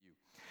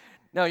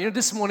Now,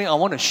 this morning I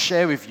want to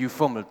share with you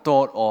from the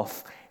thought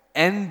of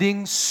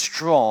ending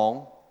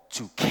strong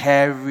to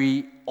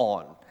carry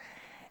on.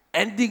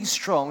 Ending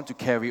strong to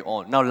carry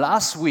on. Now,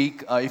 last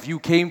week, if you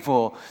came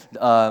for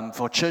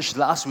church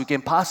last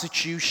weekend, Pastor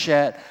Chu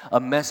shared a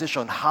message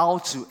on how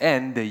to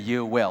end the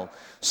year well.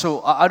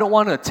 So I don't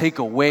want to take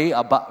away,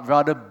 but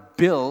rather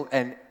build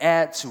and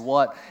add to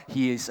what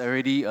he has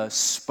already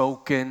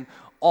spoken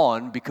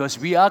on, because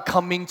we are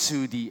coming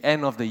to the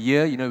end of the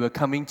year. We're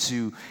coming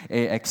to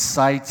an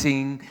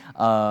exciting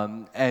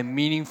and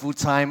meaningful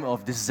time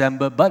of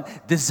December.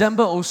 But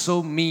December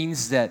also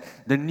means that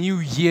the new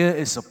year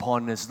is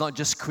upon us. Not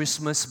just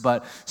Christmas,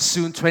 but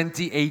soon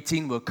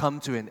 2018 will come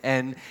to an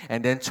end,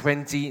 and then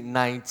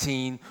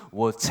 2019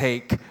 will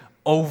take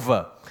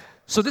over.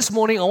 So this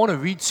morning I want to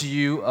read to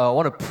you, I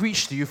want to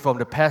preach to you from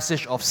the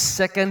passage of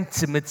 2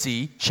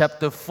 Timothy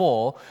chapter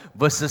 4,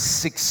 verses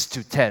 6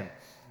 to 10.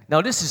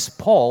 Now, this is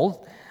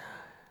Paul,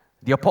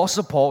 the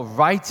Apostle Paul,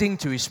 writing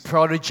to his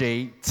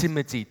protege,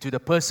 Timothy, to the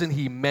person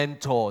he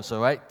mentors,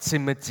 all right?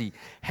 Timothy.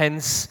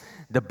 Hence,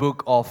 the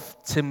book of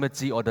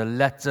Timothy, or the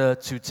letter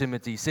to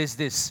Timothy. It says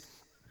this: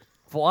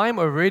 "For I am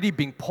already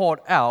being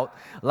poured out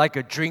like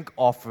a drink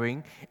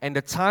offering, and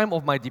the time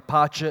of my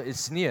departure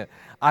is near.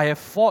 I have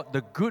fought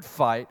the good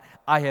fight,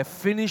 I have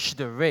finished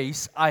the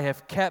race, I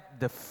have kept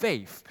the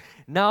faith.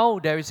 Now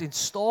there is in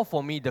store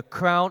for me the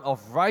crown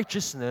of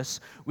righteousness,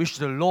 which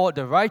the Lord,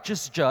 the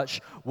righteous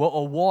judge, will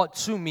award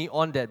to me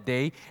on that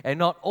day, and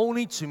not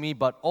only to me,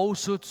 but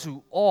also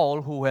to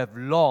all who have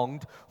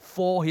longed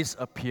for his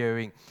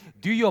appearing.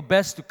 Do your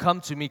best to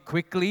come to me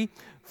quickly,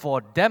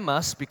 for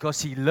Demas, because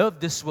he loved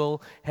this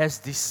world, has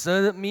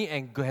deserted me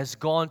and has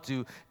gone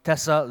to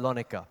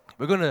Thessalonica."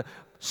 We're going to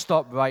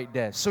stop right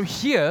there. So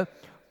here,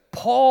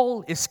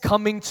 Paul is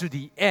coming to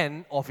the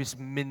end of his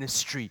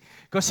ministry,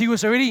 because he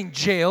was already in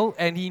jail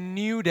and he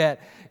knew that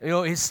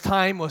his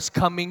time was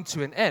coming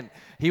to an end.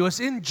 He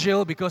was in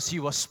jail because he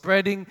was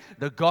spreading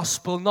the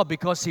gospel, not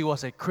because he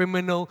was a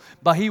criminal,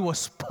 but he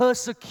was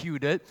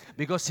persecuted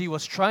because he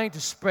was trying to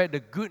spread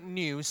the good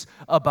news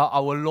about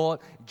our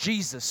Lord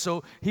Jesus.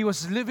 So he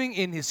was living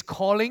in his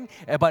calling,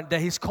 but that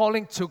his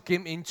calling took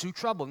him into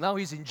trouble. Now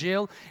he's in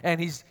jail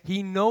and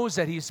he knows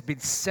that he's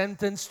been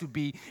sentenced to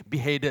be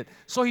beheaded.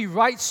 So he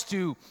writes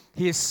to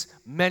his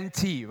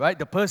mentee, right?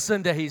 The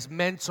person that he's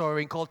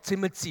mentoring, called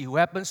Timothy, who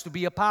happens to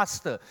be a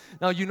pastor.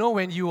 Now,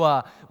 when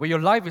your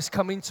life is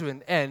coming to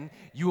an end,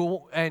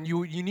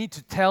 you need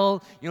to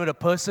tell the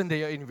person that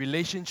you're in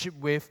relationship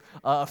with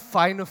a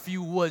final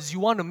few words. You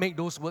want to make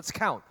those words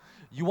count.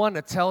 You want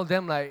to tell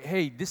them like,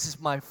 "Hey, this is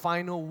my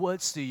final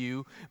words to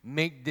you.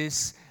 Make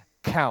this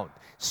count."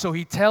 So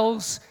he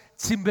tells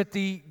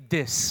Timothy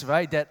this,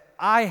 right? That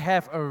I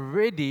have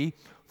already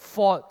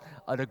fought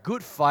the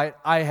good fight,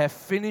 I have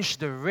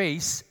finished the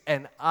race,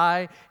 and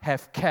I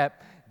have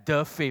kept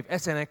the faith,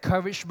 as an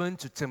encouragement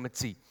to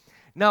Timothy.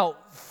 Now,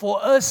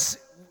 for us,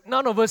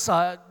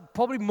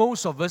 probably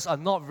most of us are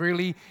not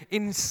really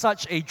in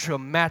such a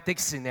dramatic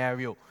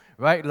scenario,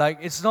 right? Like,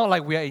 it's not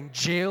like we are in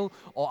jail,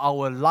 or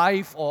our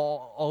life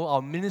or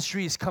our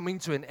ministry is coming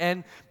to an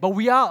end, but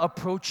we are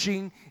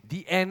approaching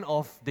the end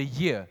of the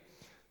year.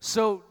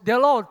 So there are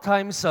a lot of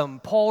times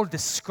Paul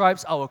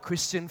describes our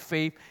Christian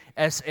faith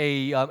as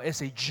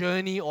a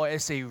journey or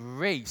as a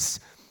race.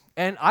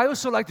 And I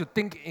also like to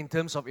think in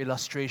terms of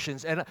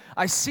illustrations. And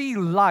I see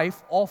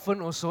life often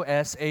also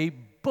as a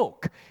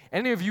book.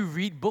 Any of you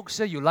read books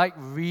here? You like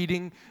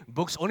reading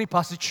books? Only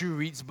Pastor Chu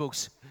reads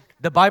books.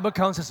 The Bible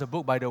counts as a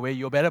book, by the way.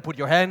 You better put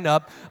your hand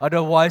up.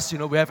 Otherwise,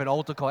 we have an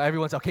altar call.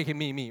 Everyone's okay,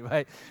 me,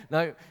 right?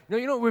 Now,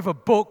 with a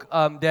book,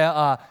 there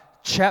are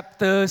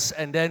chapters,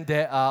 and then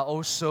there are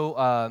also,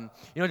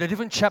 there are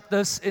different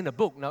chapters in the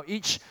book. Now,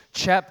 each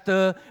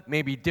chapter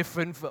may be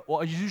different,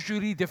 or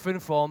usually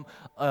different from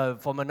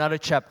another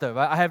chapter,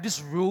 right? I have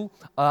this rule.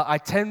 I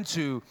tend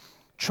to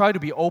try to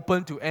be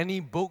open to any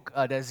book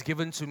that's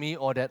given to me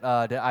or that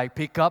I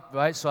pick up,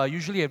 right? So I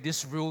usually have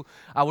this rule.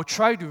 I will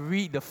try to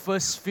read the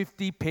first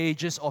 50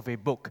 pages of a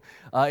book.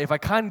 If I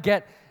can't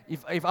get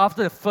If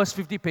after the first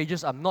 50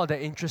 pages I'm not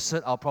that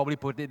interested, I'll probably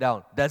put it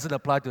down. Doesn't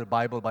apply to the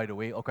Bible, by the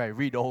way. Okay, I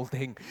read the whole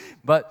thing.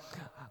 But,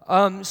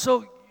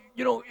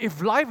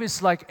 if life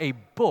is like a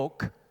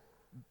book,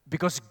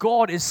 because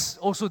God is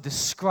also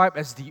described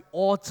as the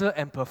author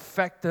and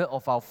perfecter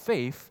of our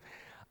faith,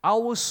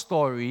 our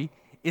story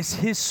is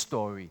His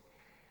story.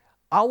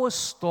 Our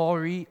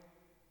story,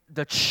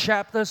 the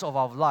chapters of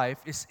our life,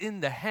 is in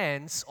the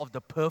hands of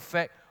the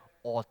perfect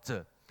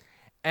author.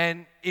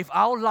 And if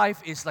our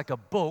life is like a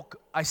book,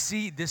 I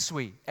see it this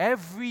way.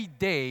 Every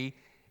day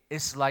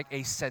is like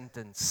a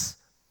sentence.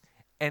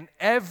 And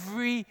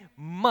every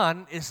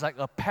month is like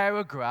a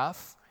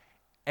paragraph.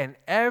 And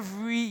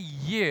every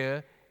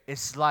year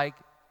is like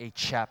a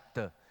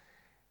chapter.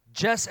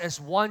 Just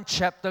as one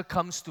chapter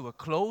comes to a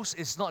close,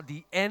 it's not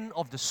the end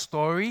of the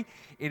story.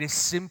 It is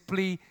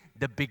simply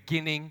the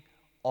beginning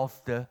of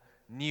the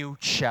new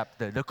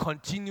chapter, the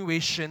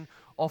continuation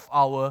of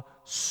our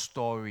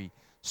story.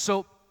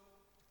 So,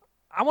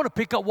 I want to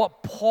pick up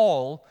what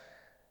Paul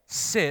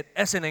said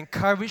as an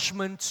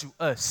encouragement to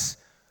us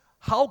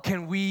how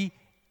can we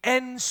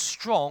end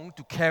strong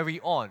to carry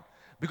on?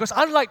 Because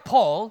unlike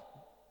Paul,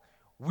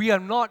 we are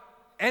not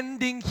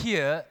ending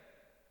here,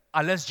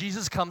 unless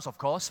Jesus comes, of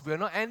course. We are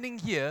not ending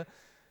here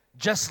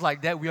just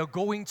like that. We are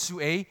going to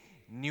a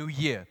new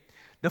year.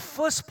 The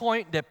first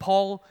point that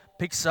Paul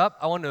picks up,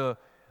 I want to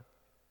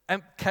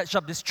catch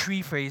up these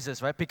three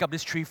phrases, right? Pick up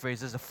these three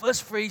phrases. The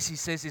first phrase he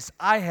says is,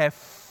 I have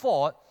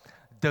fought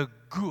the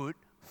good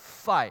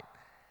fight.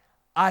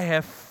 I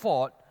have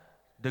fought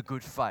the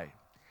good fight.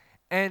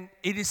 And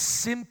it is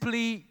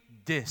simply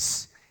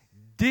this.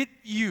 Did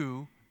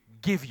you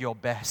give your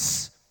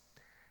best?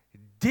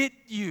 Did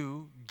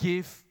you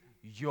give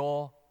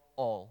your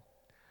all?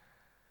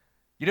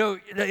 You know,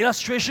 the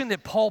illustration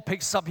that Paul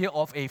picks up here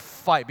of a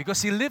fight,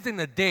 because he lived in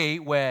a day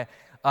where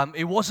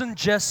it wasn't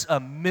just a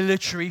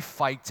military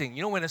fighting.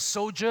 You know, when a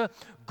soldier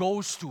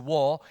goes to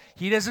war,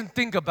 he doesn't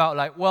think about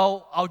like,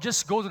 well, I'll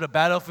just go to the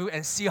battlefield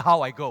and see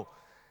how I go.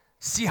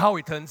 See how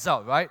it turns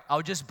out, right?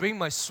 I'll just bring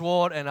my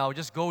sword and I'll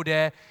just go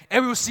there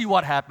and we'll see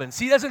what happens.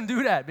 He doesn't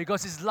do that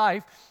because his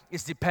life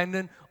is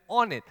dependent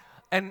on it.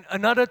 And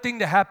another thing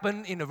that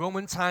happened in the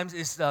Roman times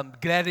is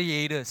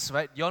gladiators,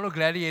 right? You all know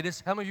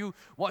gladiators? How many of you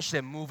watched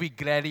that movie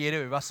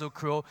Gladiator with Russell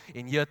Crowe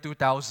in year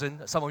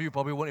 2000? Some of you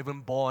probably weren't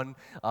even born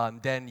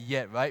then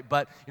yet, right?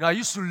 But you know, I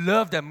used to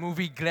love that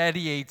movie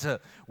Gladiator,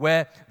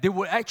 where they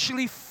would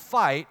actually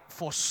fight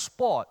for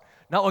sport.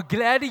 Now, a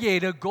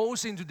gladiator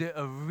goes into the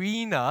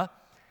arena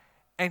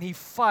and he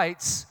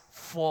fights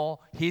for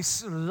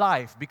his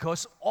life,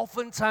 because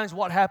oftentimes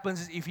what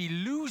happens is if he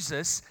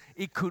loses,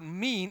 it could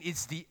mean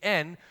it's the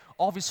end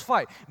of his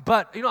fight.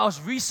 But, you know, I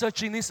was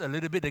researching this a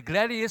little bit. The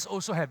gladiators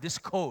also have this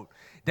code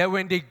that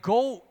when they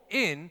go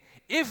in,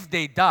 if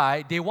they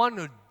die, they want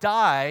to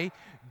die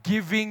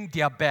giving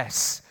their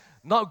best.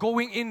 Not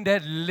going in there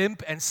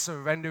limp and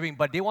surrendering,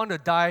 but they want to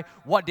die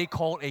what they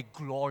call a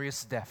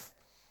glorious death.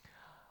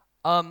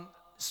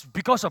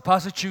 Because of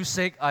Pastor Chu's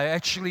sake, I'm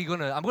going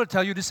to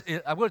tell you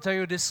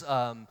this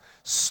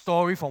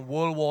story from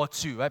World War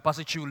II. Right,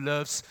 Pastor Chu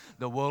loves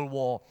the World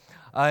War,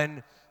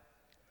 and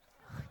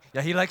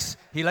yeah, he likes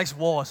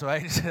wars,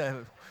 right?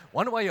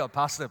 Wonder why you're a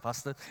pastor,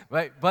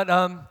 right? But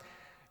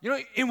you know,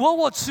 in World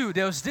War II,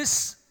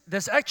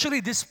 there's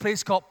actually this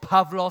place called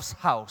Pavlov's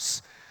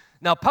house.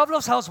 Now,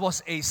 Pavlov's house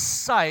was a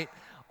site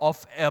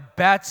of a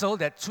battle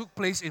that took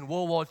place in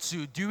World War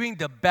II during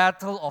the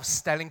Battle of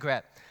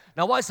Stalingrad.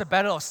 Now, what is the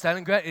Battle of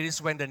Stalingrad? It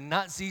is when the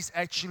Nazis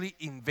actually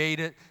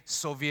invaded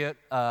Soviet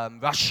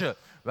Russia,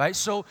 right?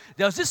 So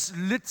there was this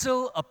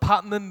little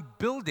apartment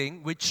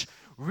building, which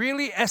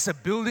really, as a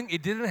building,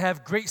 it didn't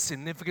have great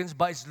significance,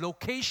 but its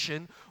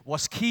location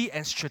was key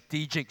and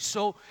strategic.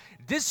 So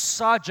this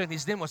sergeant,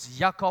 his name was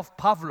Yakov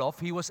Pavlov,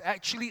 he was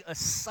actually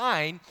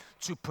assigned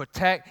to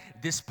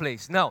protect this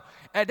place. Now,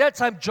 at that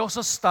time,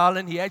 Joseph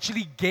Stalin, he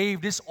actually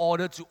gave this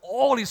order to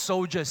all his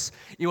soldiers.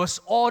 It was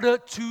Order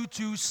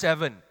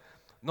 227.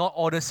 Not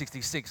Order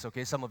 66,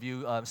 okay? Some of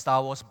you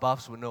Star Wars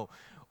buffs will know.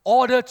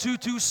 Order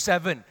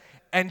 227.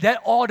 And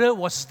that order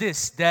was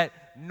this, that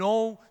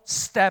no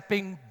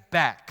stepping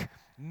back.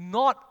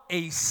 Not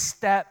a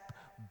step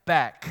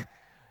back.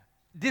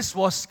 This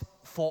was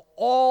for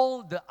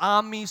all the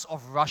armies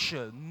of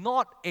Russia.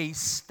 Not a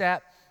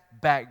step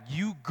back.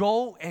 You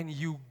go and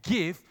you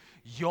give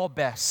your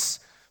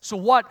best. So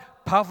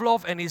what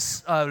Pavlov and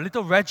his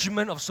little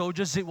regiment of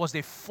soldiers did was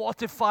they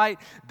fortified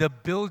the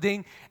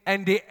building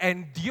and they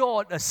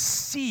endured a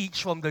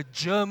siege from the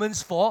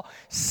Germans for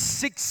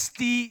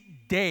 60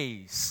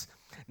 days.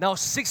 Now,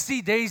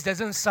 60 days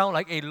doesn't sound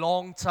like a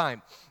long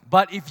time,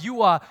 but if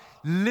you are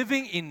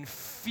living in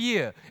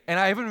fear, and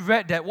I even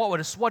read that what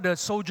the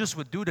soldiers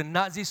would do, the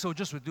Nazi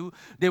soldiers would do,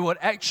 they would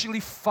actually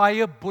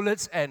fire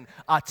bullets and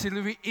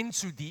artillery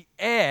into the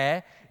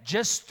air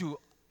just to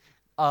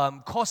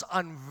cause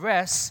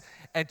unrest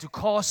and to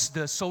cause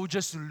the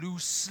soldiers to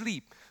lose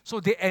sleep. So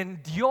they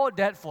endured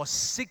that for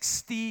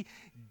 60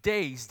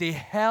 days. They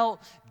held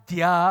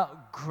their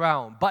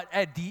ground. But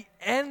at the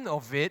end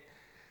of it,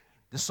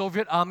 the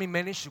Soviet army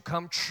managed to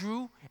come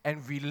through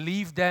and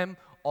relieve them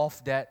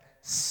of that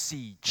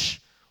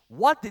siege.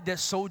 What did the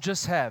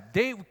soldiers have?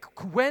 They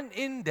went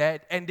in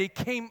there and they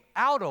came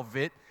out of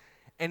it,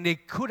 and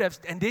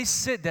they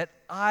said that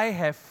I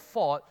have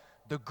fought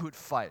the good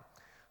fight.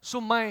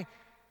 So my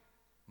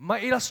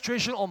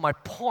illustration or my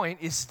point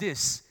is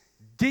this: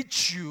 did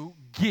you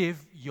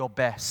give your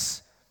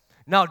best?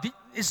 Now,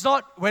 it's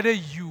not whether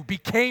you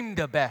became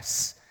the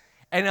best.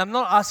 And I'm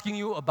not asking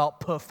you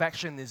about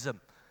perfectionism.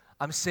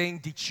 I'm saying,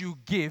 did you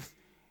give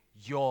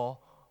your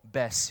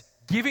best?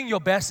 Giving your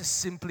best is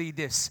simply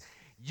this: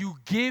 you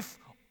give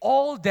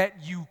all that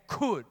you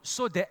could,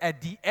 so that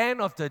at the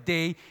end of the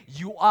day,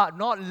 you are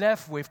not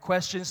left with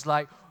questions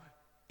like,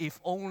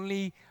 if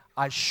only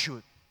I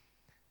should.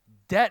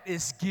 That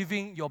is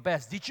giving your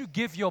best. Did you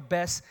give your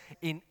best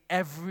in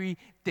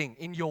everything?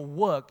 In your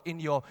work, in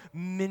your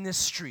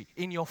ministry,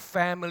 in your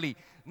family?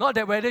 Not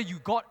that whether you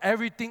got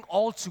everything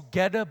all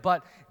together,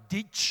 but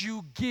did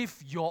you give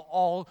your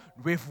all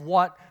with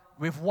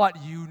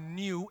what you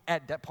knew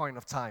at that point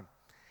of time?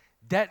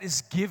 That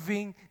is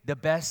giving the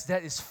best.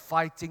 That is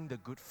fighting the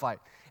good fight.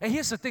 And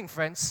here's the thing,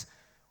 friends.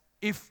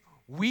 If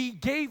we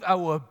gave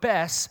our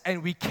best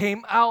and we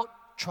came out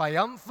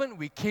triumphant,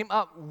 we came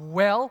out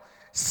well,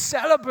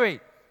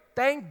 celebrate.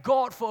 Thank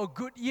God for a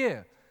good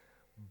year.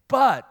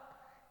 But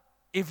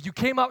if you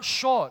came out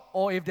short,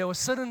 or if there were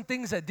certain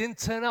things that didn't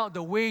turn out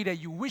the way that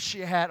you wish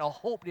you had or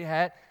hoped you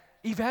had,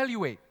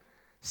 evaluate.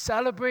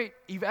 Celebrate,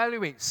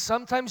 evaluate.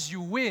 Sometimes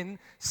you win,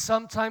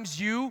 sometimes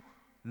you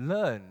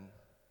learn.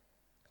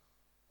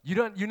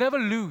 You never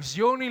lose.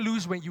 You only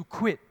lose when you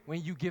quit,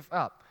 when you give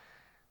up.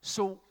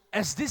 So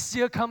as this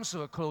year comes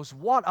to a close,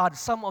 what are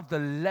some of the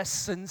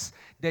lessons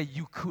that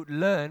you could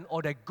learn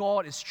or that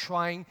God is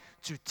trying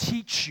to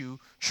teach you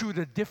through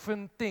the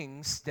different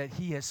things that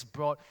He has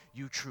brought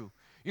you through?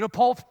 You know,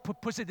 Paul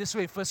puts it this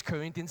way in 1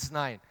 Corinthians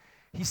 9.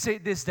 He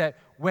said this, that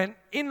when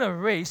in a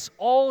race,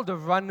 all the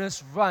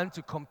runners run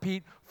to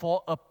compete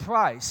for a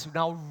prize.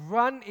 Now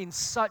run in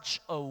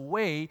such a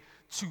way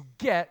to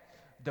get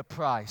the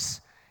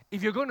prize.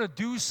 If you're going to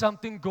do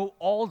something, go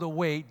all the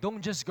way.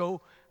 Don't just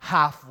go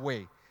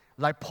halfway.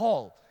 Like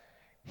Paul,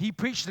 he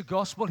preached the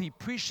gospel. He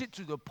preached it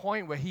to the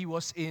point where he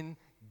was in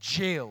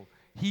jail.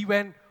 He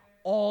went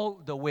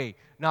all the way.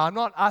 Now, I'm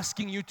not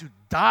asking you to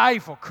die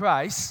for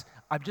Christ.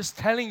 I'm just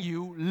telling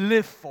you,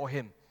 live for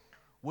Him.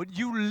 Would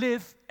you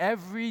live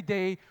every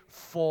day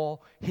for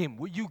Him?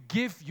 Would you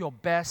give your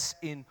best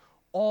in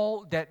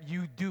all that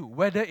you do?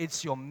 Whether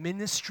it's your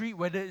ministry,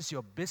 whether it's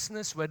your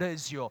business, whether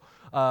it's your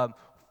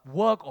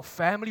work or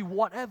family,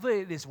 whatever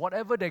it is,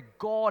 whatever that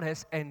God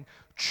has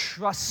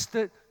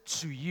entrusted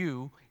to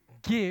you,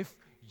 give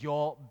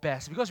your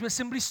best. Because we're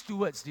simply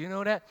stewards. Do you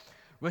know that?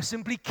 We're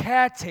simply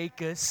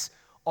caretakers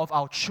of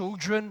our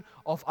children,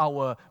 of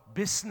our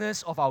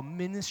business, of our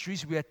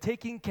ministries. We are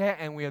taking care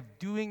and we are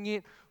doing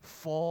it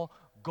for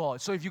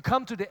God. So if you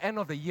come to the end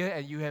of the year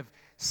and you have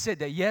said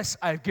that, yes,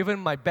 I've given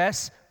my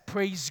best,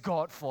 praise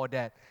God for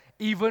that.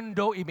 Even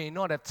though it may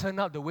not have turned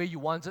out the way you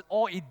wanted,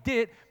 or it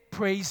did,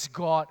 praise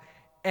God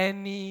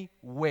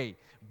anyway.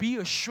 Be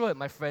assured,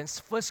 my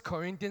friends, 1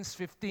 Corinthians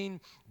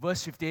 15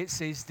 verse 58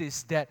 says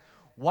this, that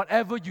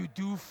whatever you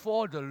do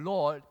for the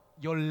Lord,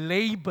 your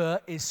labor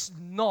is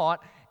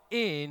not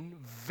in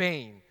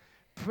vain.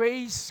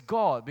 Praise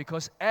God,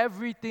 because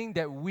everything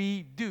that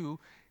we do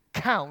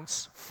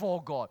counts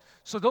for God.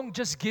 So don't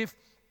just give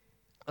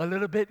a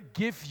little bit,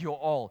 give your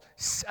all.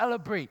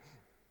 Celebrate,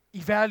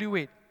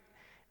 evaluate,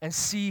 and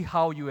see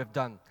how you have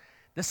done.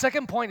 The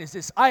second point is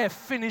this: I have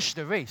finished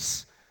the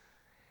race.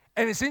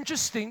 And it's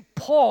interesting,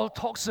 Paul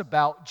talks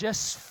about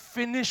just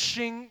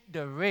finishing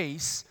the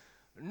race,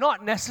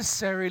 not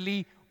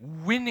necessarily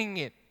winning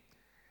it.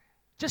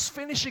 Just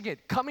finishing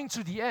it, coming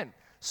to the end.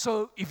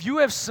 So if you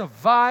have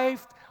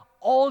survived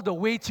all the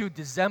way till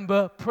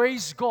December,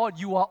 praise God,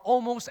 you are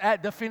almost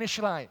at the finish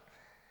line.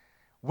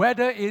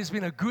 Whether it's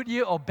been a good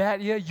year or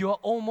bad year, you are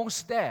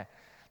almost there.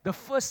 The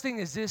first thing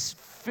is this: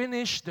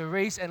 finish the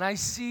race, and I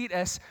see it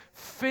as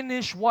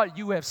finish what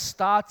you have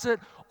started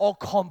or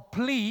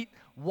complete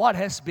what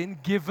has been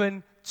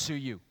given to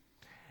you.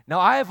 Now,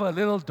 I have a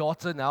little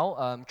daughter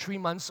now, 3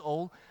 months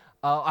old.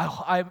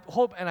 I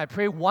hope and I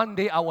pray one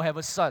day I will have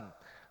a son,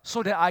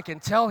 so that I can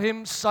tell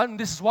him, son,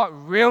 this is what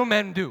real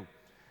men do.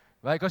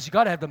 Right? Because you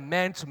got to have the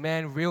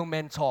man-to-man, real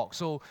men talk.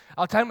 So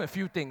I'll tell him a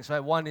few things. Right?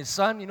 One is,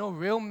 son,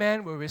 real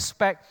men will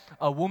respect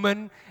a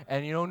woman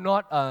and,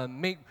 not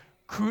make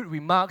crude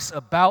remarks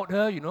about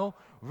her.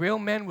 Real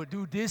men will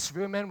do this,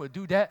 real men will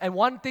do that. And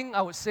one thing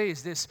I would say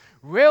is this: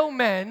 real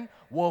men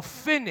will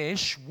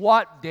finish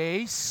what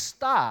they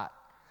start.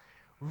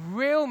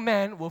 Real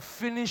men will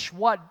finish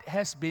what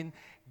has been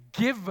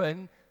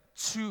given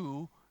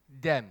to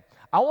them.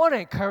 I want to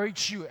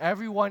encourage you,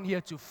 everyone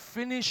here, to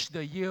finish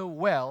the year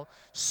well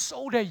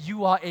so that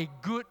you are a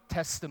good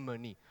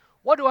testimony.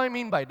 What do I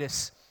mean by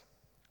this?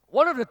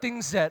 One of the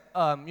things that,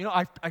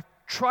 I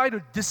try to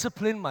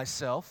discipline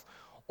myself,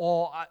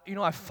 or,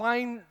 I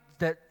find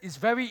that it's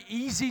very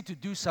easy to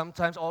do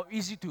sometimes, or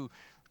easy to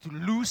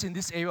lose in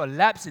this area, or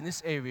lapse in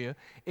this area,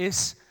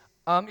 is,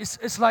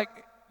 it's like,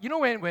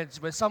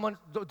 when someone,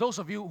 those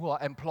of you who are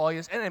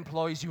employers and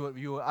employees,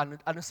 you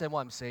understand what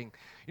I'm saying.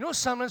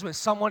 Sometimes when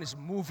someone is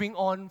moving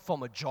on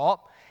from a job,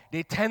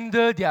 they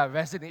tender their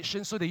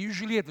resignation, so they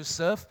usually have to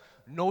serve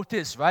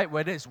notice, right?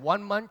 Whether it's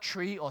 1 month,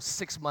 3 or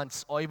 6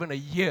 months, or even a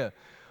year.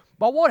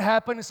 But what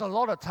happens is a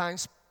lot of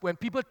times when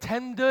people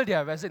tender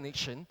their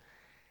resignation,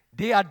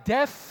 they are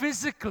there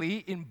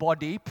physically in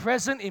body,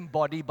 present in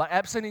body, but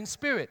absent in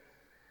spirit.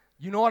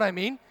 You know what I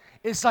mean?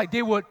 It's like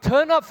they will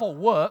turn up for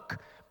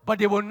work, but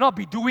they will not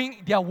be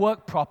doing their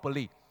work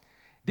properly.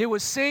 They will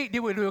say, they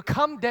will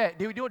come there,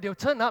 they'll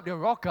turn up, they'll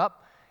rock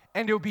up,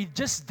 and they'll be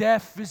just there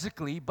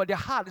physically, but their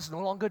heart is no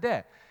longer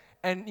there.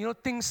 And,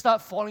 things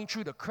start falling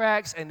through the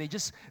cracks, and they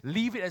just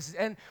leave it as,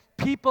 and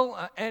people,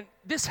 and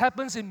this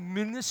happens in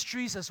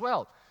ministries as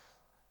well.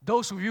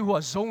 Those of you who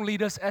are zone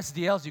leaders,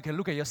 SDLs, you can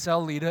look at your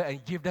cell leader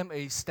and give them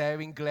a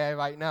staring glare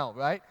right now,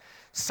 right?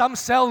 Some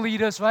cell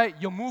leaders, right,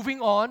 you're moving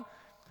on,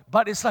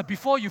 but it's like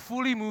before you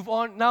fully move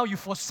on, now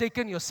you've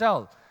forsaken your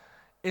cell.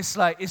 It's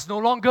like it's no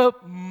longer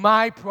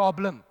my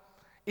problem.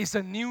 It's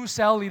a new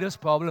cell leader's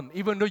problem,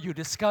 even though you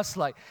discuss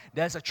like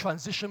there's a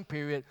transition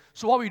period.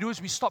 So what we do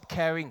is we stop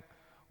caring.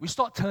 We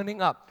start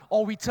turning up.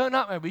 Or we turn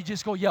up and we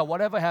just go, yeah,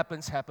 whatever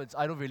happens, happens.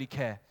 I don't really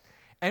care.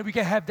 And we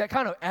can have that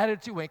kind of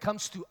attitude when it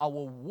comes to our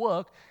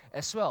work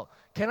as well.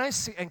 Can I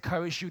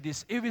encourage you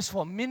this? If it's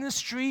for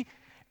ministry,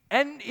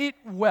 end it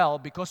well,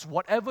 because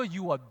whatever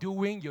you are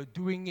doing, you're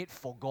doing it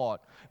for God.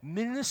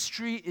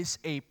 Ministry is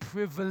a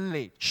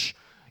privilege,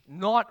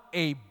 not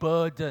a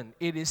burden.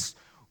 It is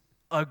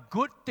a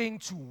good thing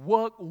to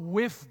work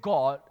with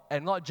God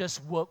and not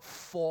just work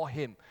for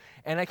Him.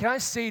 And can I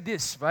say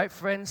this, right,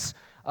 friends,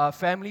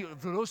 family,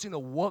 for those in the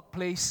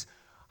workplace,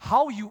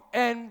 how you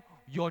end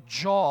your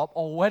job,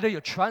 or whether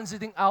you're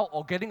transiting out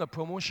or getting a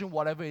promotion,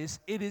 whatever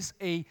it is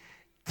a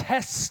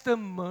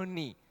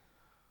testimony.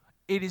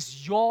 It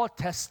is your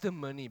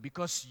testimony,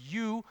 because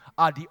you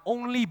are the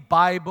only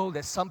Bible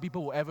that some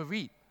people will ever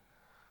read.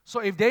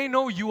 So if they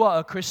know you are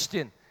a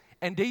Christian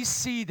and they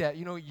see that,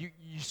 you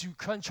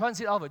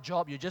transit out of a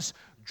job, you're just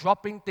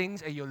dropping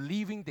things and you're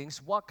leaving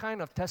things, what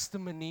kind of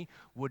testimony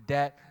would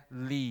that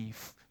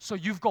leave? So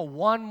you've got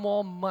one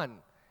more month,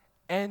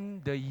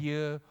 end the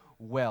year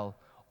well.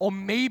 Or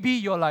maybe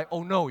you're like,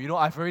 oh no,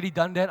 I've already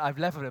done that, I've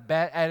left with a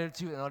bad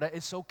attitude and all that.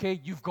 It's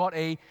okay, you've got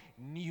a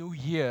new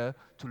year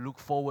to look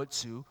forward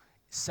to,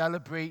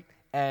 celebrate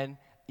and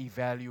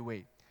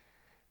evaluate.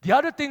 The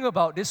other thing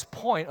about this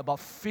point, about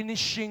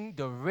finishing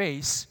the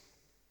race,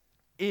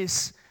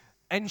 is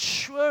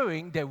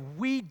ensuring that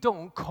we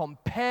don't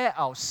compare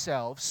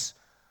ourselves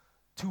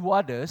to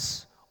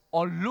others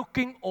or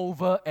looking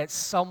over at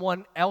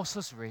someone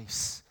else's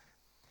race.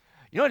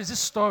 There's this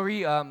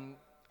story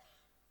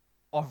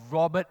of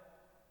Robert,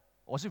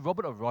 was it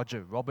Robert or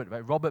Roger? Robert,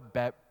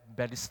 right?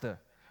 Bannister.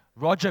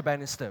 Roger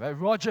Bannister, right?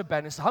 Roger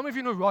Bannister. How many of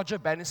you know Roger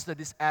Bannister,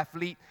 this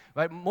athlete,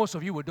 right? Most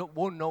of you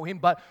won't know him,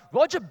 but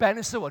Roger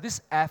Bannister was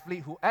this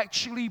athlete who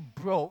actually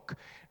broke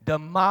the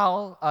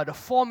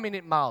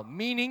 4-minute mile,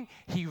 meaning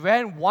he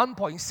ran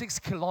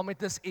 1.6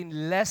 kilometers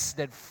in less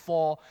than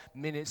 4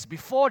 minutes.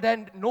 Before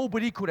then,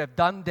 nobody could have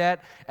done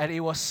that, and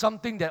it was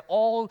something that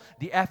all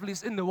the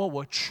athletes in the world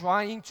were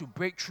trying to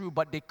break through,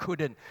 but they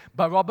couldn't.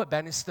 But Robert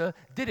Bannister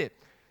did it.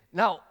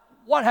 Now,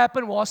 what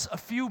happened was, a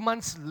few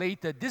months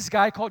later, this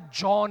guy called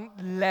John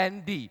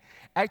Landy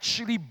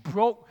actually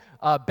broke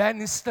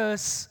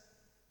Bannister's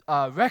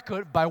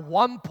record by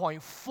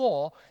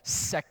 1.4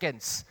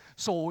 seconds.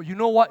 So you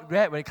know what,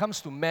 when it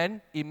comes to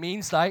men, it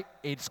means like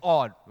it's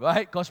on,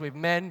 right? Because with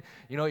men,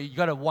 you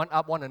got to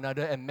one-up one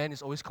another, and men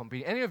is always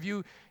competing. Any of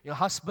you, your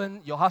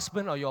husband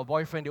or your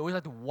boyfriend, they always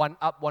like to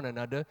one-up one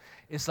another.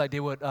 It's like they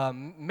would,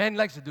 men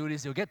like to do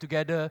this. They'll get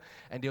together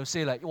and they'll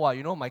say like, wow,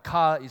 my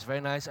car is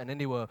very nice, and then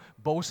they will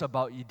boast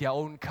about their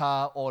own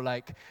car, or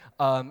like,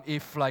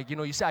 if like,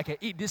 you say, I can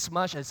eat this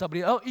much, and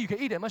somebody, oh, you can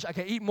eat that much, I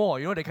can eat more,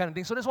 that kind of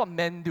thing. So that's what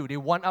men do. They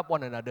one-up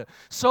one another.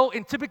 So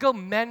in typical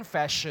men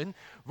fashion,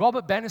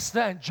 Robert Bannister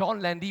and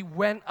John Landy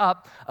went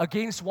up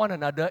against one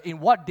another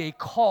in what they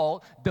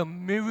call the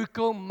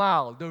Miracle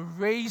Mile, the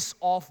race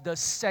of the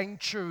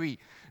century.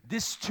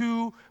 These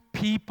two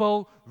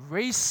people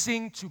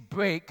racing to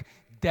break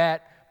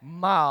that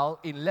mile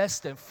in less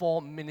than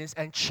 4 minutes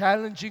and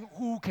challenging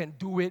who can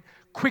do it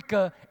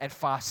quicker and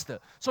faster.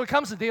 So it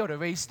comes the day of the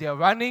race, they're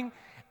running,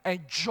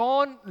 and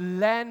John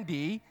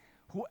Landy,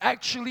 who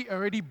actually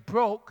already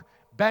broke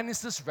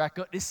Bannister's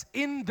record, is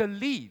in the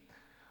lead.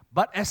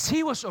 But as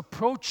he was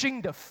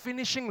approaching the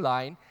finishing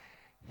line,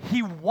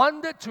 he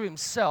wondered to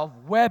himself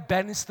where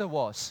Bannister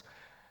was.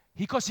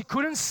 Because he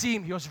couldn't see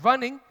him. He was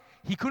running.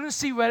 He couldn't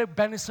see where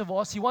Bannister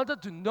was. He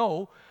wanted to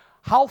know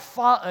how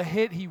far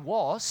ahead he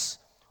was,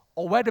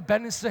 or whether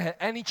Bannister had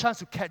any chance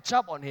to catch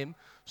up on him.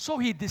 So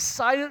he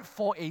decided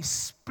for a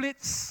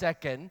split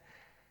second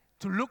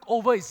to look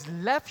over his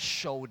left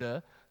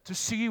shoulder to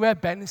see where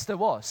Bannister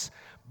was.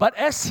 But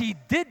as he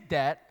did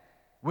that,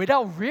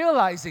 without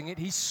realizing it,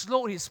 he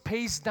slowed his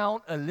pace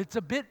down a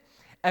little bit,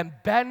 and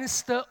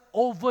Bannister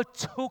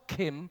overtook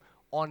him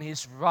on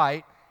his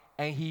right,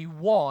 and he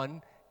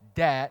won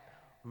that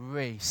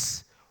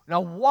race.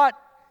 Now, what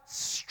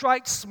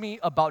strikes me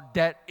about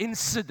that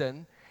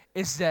incident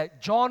is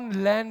that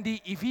John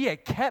Landy, if he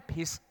had kept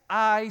his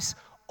eyes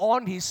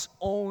on his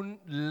own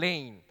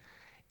lane,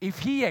 if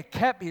he had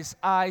kept his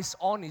eyes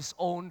on his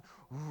own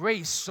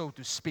race, so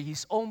to speak,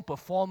 his own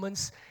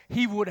performance,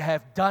 he would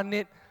have done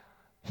it.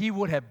 He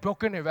would have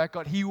broken a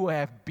record. He would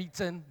have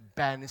beaten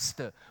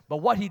Bannister. But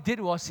what he did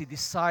was he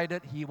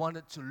decided he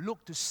wanted to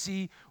look to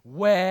see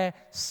where,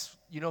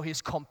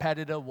 his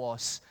competitor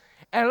was.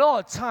 And a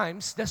lot of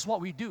times, that's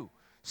what we do.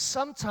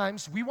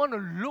 Sometimes we want to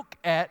look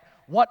at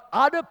what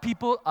other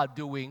people are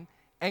doing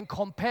and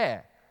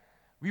compare.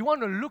 We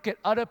want to look at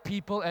other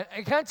people, and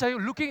I can't tell you,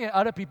 looking at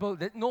other people,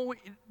 that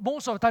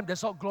most of the time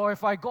does not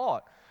glorify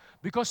God.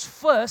 Because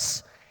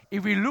first,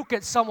 if we look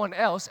at someone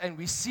else and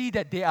we see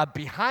that they are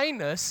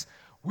behind us,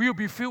 we'll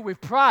be filled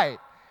with pride,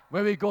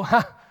 where we go,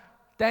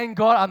 thank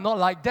God I'm not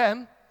like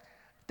them.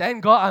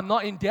 Thank God I'm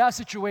not in their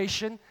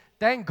situation.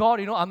 Thank God,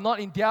 I'm not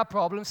in their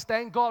problems.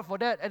 Thank God for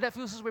that. And that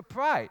fills us with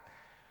pride.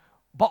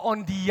 But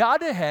on the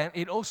other hand,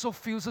 it also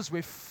fills us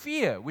with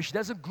fear, which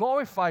doesn't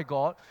glorify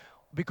God,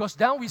 because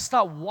then we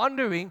start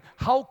wondering,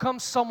 how come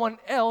someone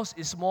else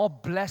is more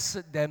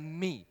blessed than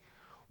me?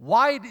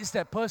 Why is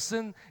that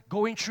person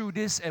going through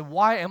this, and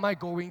why am I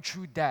going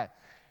through that?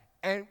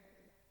 And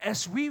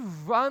as we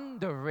run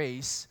the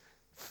race,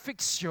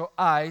 fix your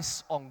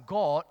eyes on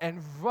God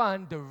and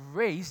run the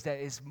race that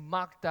is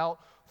marked out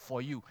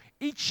for you.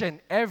 Each and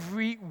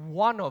every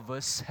one of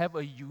us have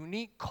a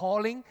unique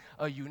calling,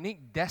 a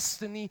unique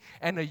destiny,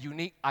 and a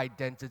unique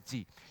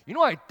identity.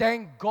 I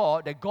thank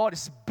God that God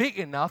is big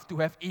enough to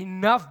have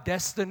enough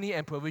destiny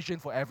and provision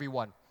for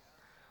everyone.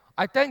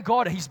 I thank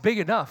God that He's big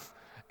enough.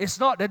 It's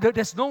not that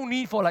there's no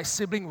need for like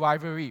sibling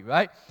rivalry,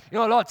 right? A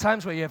lot of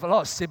times when you have a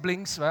lot of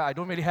siblings, right? I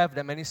don't really have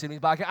that many siblings,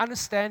 but I can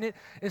understand it.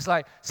 It's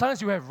like sometimes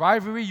you have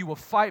rivalry, you will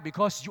fight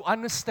because you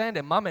understand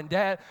that mom and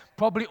dad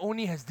probably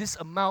only has this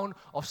amount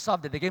of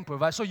stuff that they can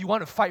provide. So you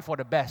want to fight for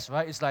the best,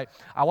 right? It's like,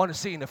 I want to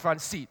sit in the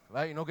front seat,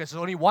 right? Because there's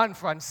only one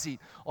front seat.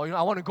 Or,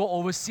 I want to go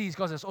overseas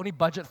because there's only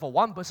budget for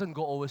one person to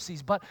go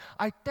overseas. But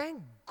I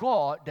thank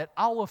God that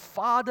our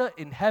Father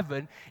in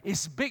heaven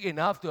is big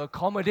enough to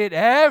accommodate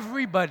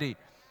everybody.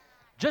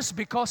 Just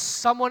because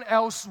someone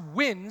else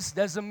wins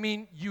doesn't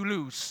mean you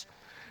lose.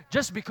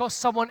 Just because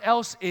someone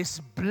else is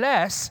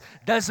blessed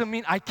doesn't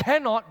mean I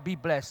cannot be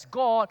blessed.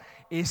 God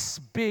is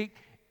big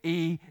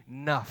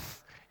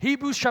enough.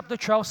 Hebrews chapter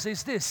 12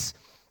 says this: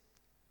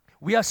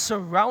 we are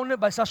surrounded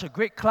by such a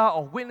great cloud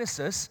of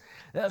witnesses.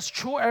 Let us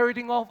throw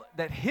everything off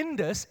that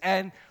hinders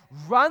and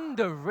run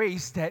the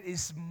race that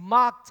is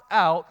marked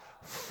out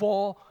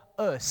for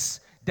us.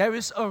 There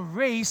is a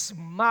race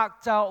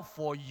marked out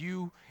for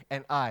you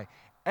and I.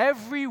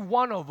 Every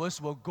one of us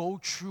will go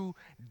through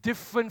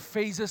different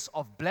phases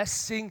of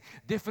blessing,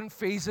 different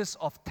phases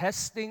of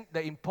testing.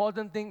 The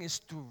important thing is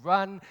to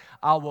run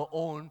our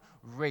own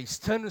race.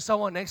 Turn to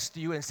someone next to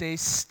you and say,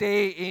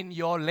 stay in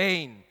your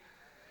lane.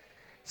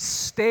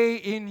 Stay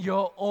in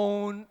your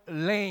own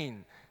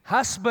lane.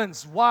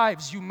 Husbands,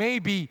 wives, you may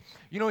be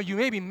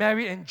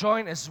married and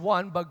joined as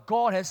one, but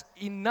God has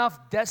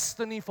enough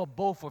destiny for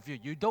both of you.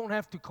 You don't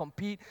have to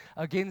compete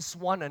against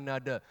one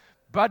another.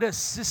 Brothers,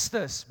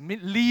 sisters,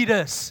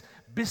 leaders,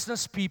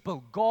 business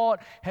people, God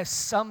has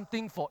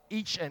something for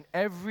each and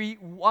every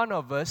one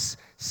of us.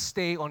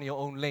 Stay on your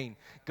own lane.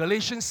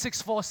 Galatians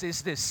 6:4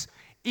 says this: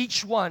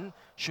 each one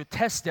should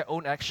test their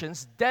own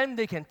actions, then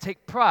they can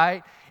take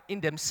pride in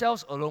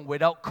themselves alone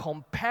without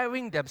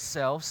comparing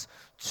themselves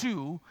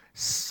to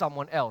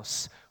someone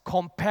else.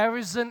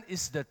 Comparison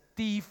is the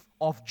thief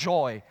of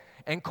joy.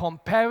 And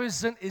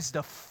comparison is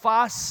the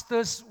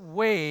fastest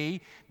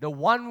way, the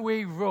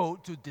one-way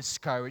road to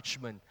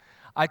discouragement.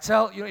 I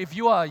tell if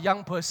you are a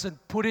young person,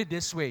 put it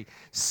this way: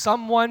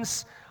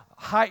 someone's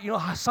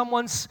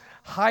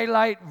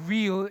highlight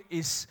reel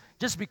is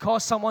just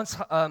because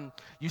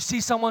you see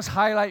someone's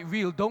highlight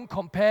reel. Don't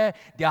compare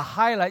their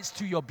highlights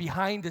to your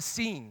behind the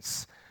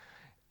scenes.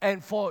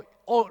 And for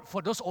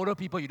those older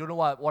people, you don't know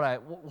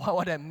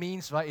what that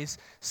means, right? Is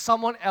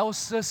someone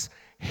else's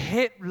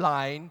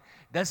headline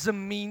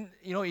doesn't mean,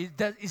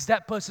 it's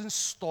that person's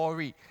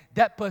story,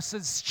 that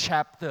person's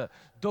chapter.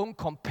 Don't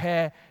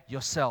compare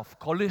yourself.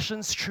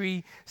 Colossians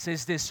 3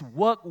 says this: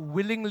 work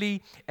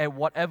willingly at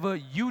whatever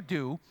you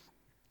do,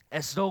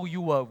 as though you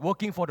were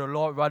working for the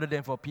Lord rather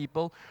than for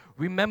people.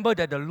 Remember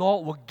that the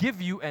Lord will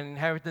give you an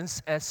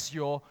inheritance as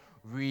your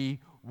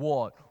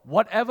reward.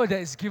 Whatever that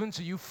is given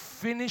to you,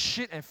 finish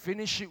it and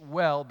finish it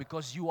well,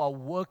 because you are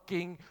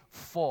working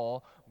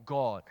for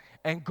God.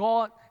 And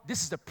God,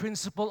 this is the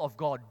principle of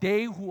God.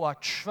 They who are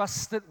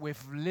trusted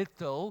with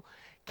little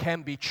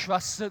can be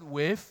trusted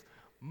with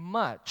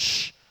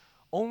much.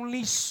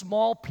 Only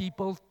small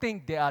people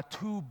think they are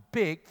too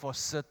big for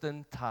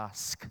certain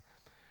tasks.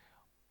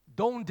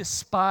 Don't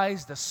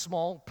despise the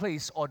small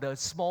place or the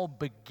small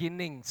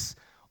beginnings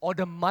or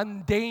the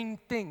mundane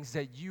things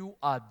that you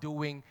are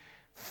doing.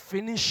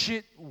 Finish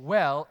it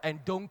well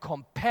and don't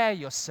compare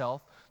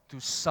yourself to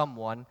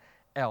someone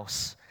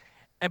else.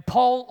 And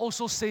Paul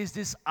also says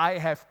this: I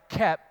have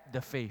kept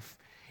the faith.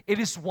 It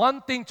is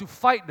one thing to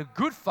fight the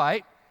good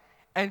fight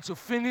and to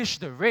finish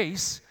the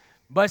race,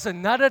 but it's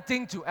another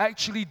thing to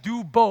actually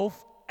do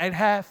both and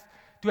have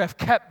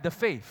kept the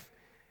faith.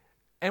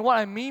 And what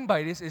I mean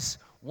by this is,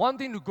 one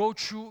thing to go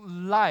through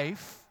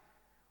life,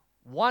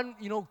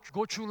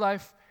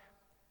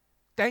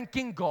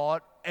 thanking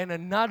God, and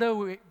another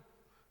way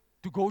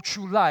to go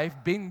through life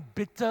being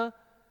bitter,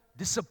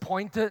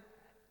 disappointed,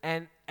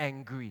 and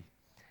angry.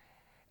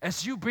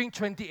 As you bring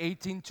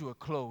 2018 to a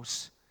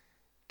close,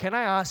 can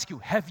I ask you,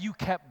 have you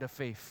kept the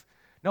faith?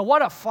 Now,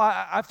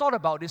 I've thought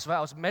about this, right?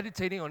 I was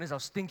meditating on this, I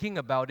was thinking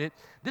about it.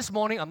 This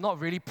morning, I'm not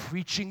really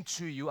preaching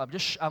to you.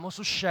 I'm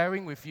also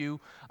sharing with you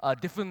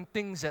different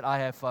things that I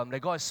have,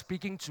 that God is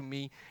speaking to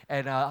me,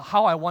 and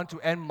how I want to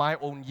end my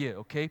own year,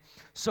 okay?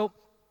 So,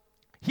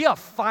 here are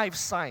 5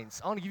 signs.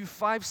 I want to give you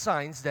 5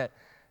 signs that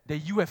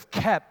you have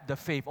kept the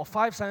faith, or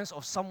 5 signs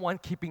of someone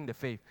keeping the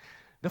faith.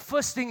 The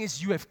first thing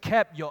is you have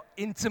kept your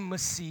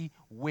intimacy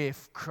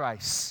with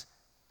Christ.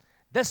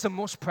 That's the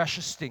most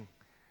precious thing.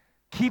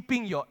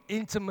 Keeping your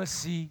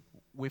intimacy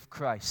with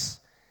Christ.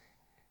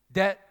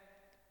 That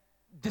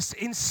this,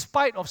 in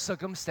spite of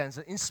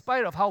circumstances, in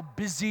spite of how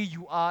busy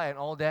you are and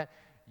all that,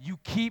 you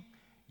keep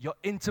your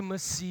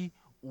intimacy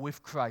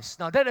with Christ.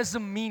 Now, that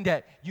doesn't mean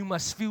that you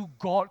must feel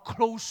God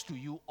close to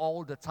you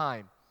all the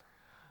time.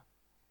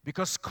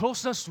 Because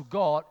closeness to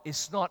God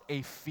is not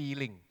a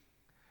feeling.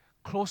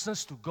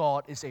 Closeness to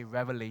God is a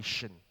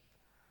revelation.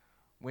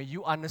 When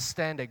you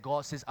understand that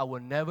God says, I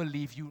will never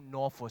leave you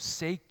nor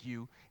forsake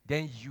you,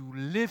 then you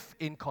live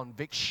in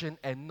conviction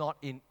and not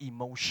in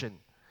emotion.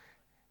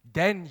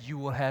 Then you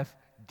will have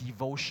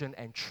devotion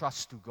and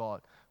trust to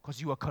God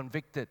because you are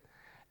convicted.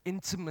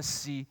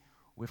 Intimacy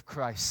with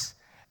Christ.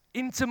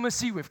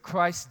 Intimacy with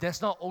Christ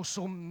does not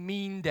also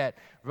mean that,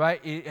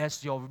 right,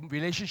 your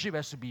relationship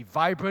has to be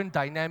vibrant,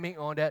 dynamic,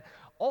 all that.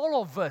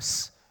 All of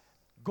us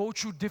go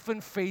through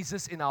different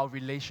phases in our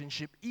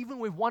relationship, even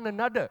with one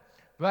another,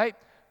 right?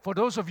 For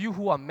those of you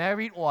who are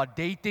married or are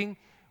dating,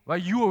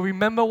 right, you will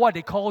remember what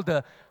they call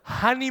the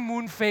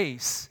honeymoon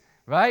phase,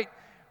 right?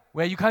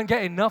 Where you can't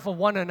get enough of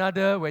one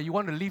another, where you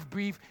want to live,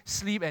 breathe,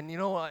 sleep, and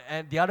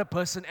and the other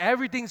person.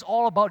 Everything's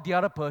all about the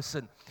other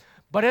person.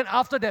 But then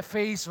after that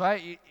phase,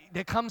 right,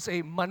 there comes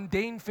a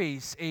mundane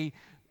phase, a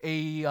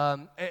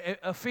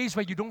phase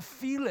where you don't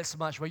feel as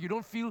much, where you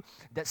don't feel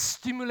that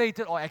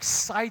stimulated or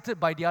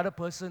excited by the other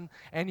person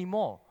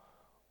anymore.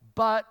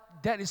 But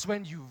that is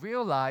when you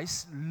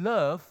realize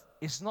love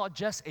is not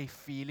just a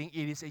feeling,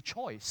 it is a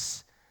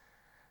choice.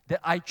 That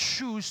I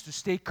choose to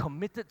stay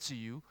committed to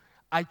you,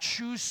 I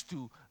choose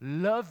to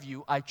love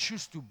you, I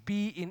choose to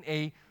be in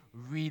a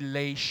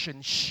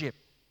relationship.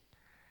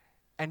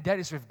 And that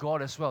is with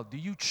God as well. Do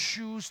you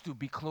choose to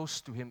be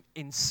close to Him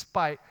in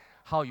spite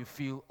how you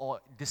feel or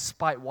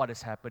despite what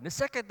has happened? The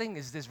second thing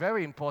is this,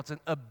 very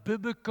important, a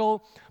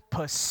biblical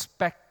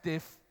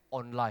perspective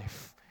on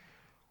life.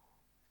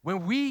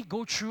 When we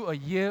go through a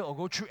year or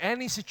go through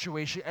any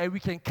situation and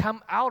we can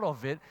come out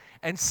of it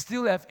and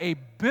still have a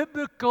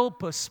biblical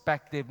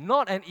perspective,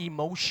 not an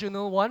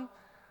emotional one,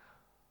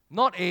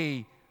 not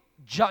a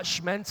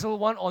judgmental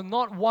one, or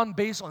not one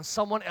based on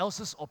someone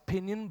else's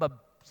opinion, but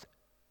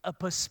a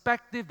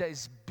perspective that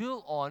is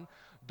built on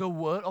the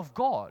Word of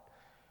God.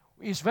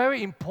 It's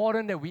very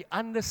important that we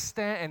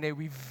understand and that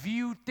we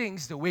view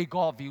things the way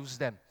God views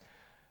them.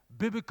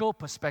 Biblical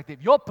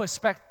perspective. Your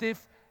perspective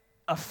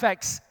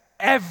affects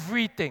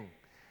everything.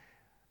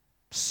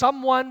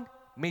 Someone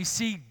may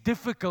see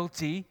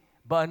difficulty,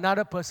 but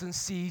another person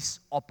sees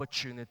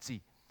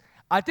opportunity.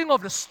 I think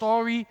of the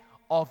story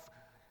of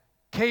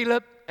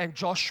Caleb and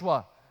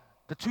Joshua,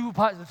 the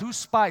two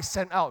spies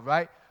sent out,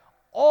 right?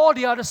 All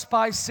the other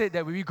spies said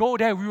that when we go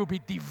there, we will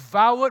be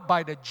devoured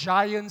by the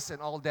giants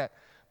and all that.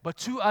 But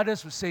two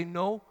others would say,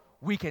 no,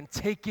 we can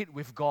take it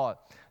with God.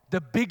 The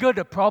bigger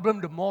the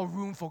problem, the more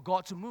room for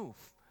God to move.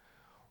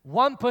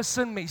 One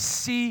person may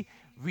see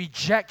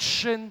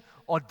rejection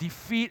or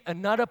defeat.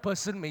 Another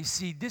person may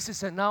see this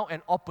is now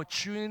an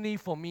opportunity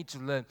for me to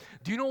learn.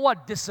 Do you know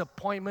what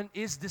disappointment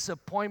is?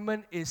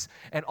 Disappointment is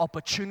an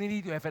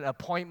opportunity to have an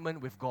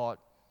appointment with God.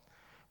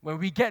 When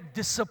we get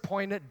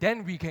disappointed,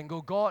 then we can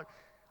go, God,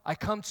 I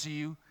come to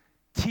you,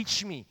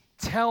 teach me,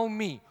 tell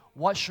me,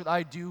 what should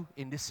I do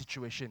in this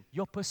situation?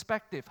 Your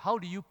perspective, how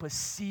do you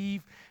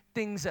perceive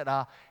things that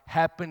are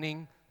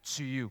happening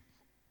to you?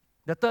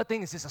 The third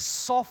thing is a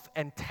soft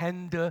and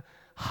tender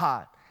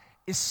heart.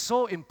 It's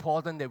so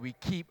important that we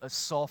keep a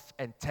soft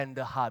and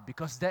tender heart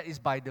because that is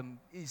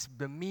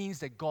the means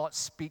that God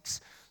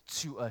speaks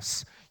to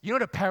us. You know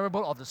the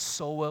parable of the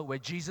sower where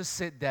Jesus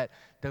said that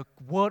the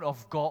word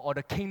of God or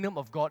the kingdom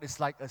of God is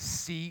like a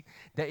seed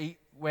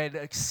where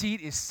the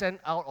seed is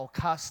sent out or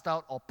cast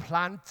out or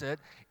planted,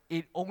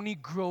 it only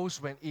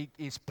grows when it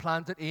is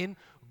planted in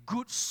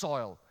good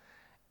soil.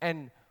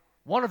 And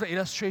one of the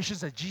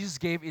illustrations that Jesus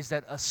gave is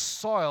that a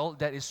soil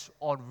that is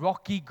on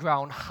rocky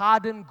ground,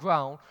 hardened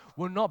ground,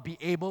 will not be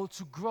able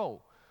to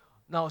grow.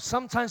 Now,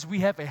 sometimes we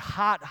have a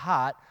hard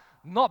heart,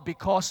 not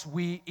because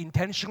we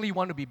intentionally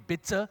want to be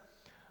bitter,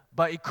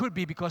 but it could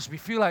be because we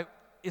feel like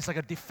it's like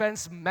a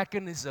defense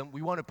mechanism.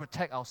 We want to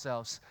protect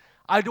ourselves.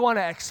 I don't want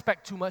to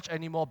expect too much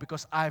anymore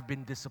because I've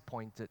been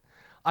disappointed.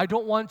 I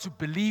don't want to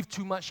believe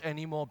too much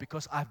anymore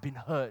because I've been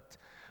hurt.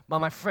 But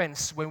my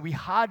friends, when we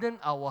harden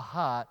our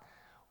heart,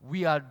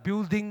 we are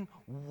building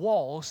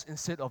walls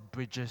instead of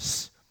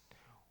bridges.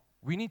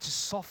 We need to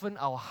soften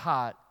our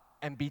heart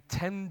and be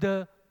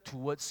tender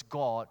towards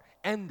God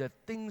and the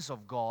things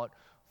of God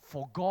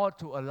for God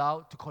to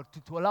allow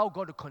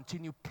God to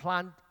continue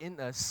plant in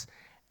us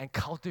and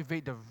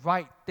cultivate the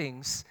right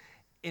things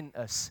in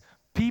us.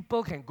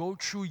 People can go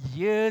through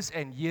years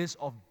and years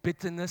of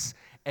bitterness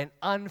and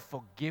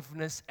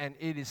unforgiveness, and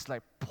it is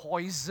like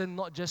poison,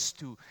 not just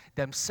to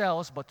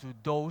themselves, but to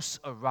those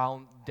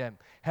around them.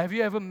 Have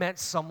you ever met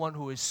someone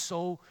who is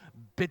so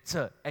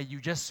bitter, and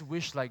you just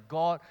wish, like,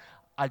 God,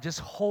 I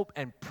just hope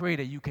and pray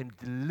that you can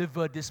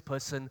deliver this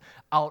person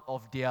out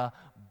of their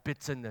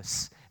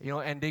bitterness,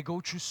 and they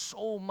go through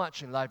so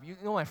much in life.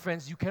 My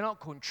friends, you cannot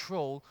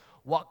control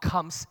what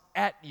comes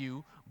at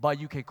you, but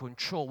you can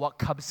control what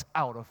comes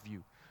out of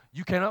you.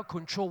 You cannot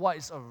control what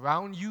is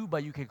around you,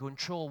 but you can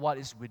control what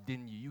is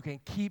within you. You can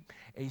keep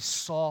a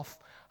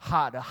soft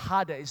heart, a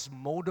heart that is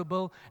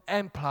moldable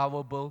and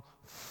pliable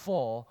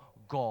for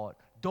God.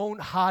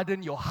 Don't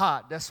harden your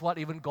heart. That's what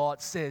even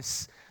God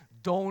says.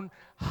 Don't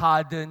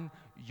harden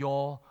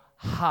your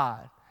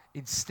heart.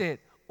 Instead,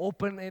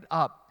 open it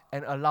up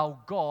and allow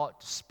God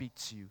to speak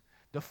to you.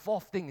 The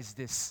fourth thing is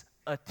this: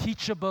 a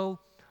teachable,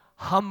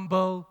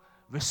 humble,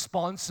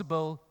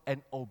 responsible,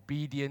 and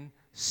obedient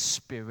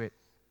spirit.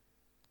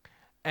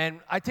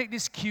 And I take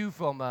this cue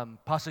from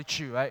Pastor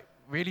Chu, right?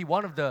 Really,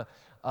 one of the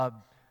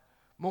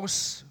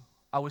most,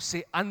 I would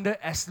say,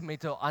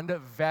 underestimated or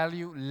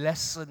undervalued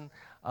lesson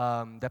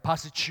that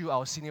Pastor Chu,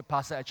 our senior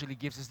pastor, actually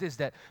gives is this: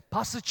 that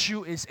Pastor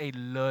Chu is a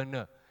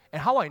learner.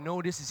 And how I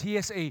know this is he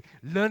has a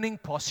learning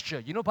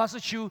posture. Pastor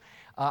Chu,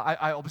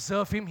 I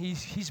observe him.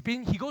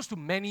 He goes to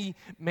many.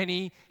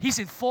 He's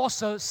in 4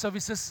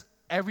 services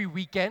every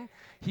weekend.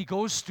 He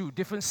goes to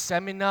different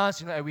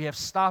seminars, and we have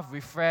staff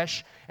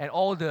refresh, and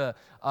all the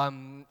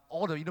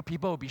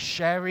people will be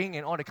sharing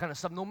and all that kind of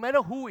stuff. No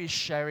matter who is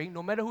sharing,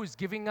 no matter who is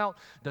giving out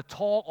the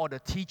talk or the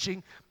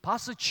teaching,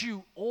 Pastor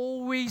Chu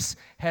always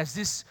has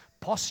this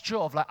posture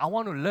of like, I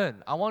want to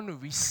learn, I want to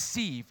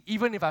receive.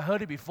 Even if I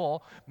heard it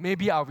before,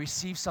 maybe I'll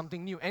receive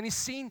something new. And it's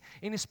seen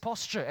in his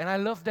posture, and I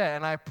love that,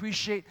 and I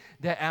appreciate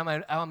that.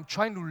 I'm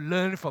trying to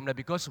learn from that,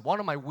 because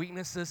one of my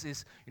weaknesses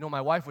is, my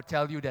wife would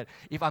tell you that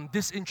if I'm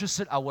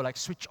disinterested, I will like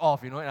switch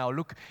off, and I'll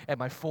look at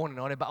my phone and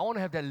all that. But I want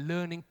to have that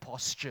learning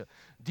posture.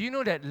 Do you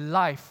know that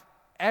life,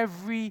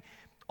 every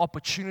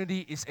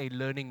opportunity is a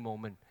learning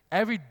moment?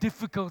 Every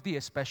difficulty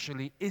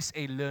especially is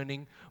a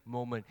learning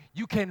moment.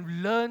 You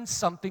can learn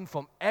something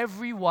from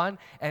everyone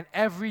and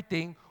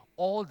everything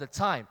all the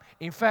time.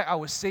 In fact, I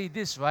would say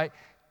this, right?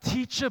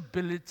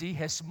 Teachability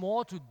has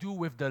more to do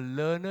with the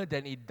learner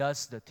than it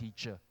does the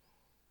teacher.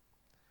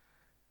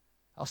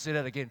 I'll say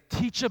that again.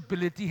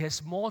 Teachability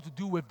has more to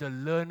do with the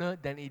learner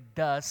than it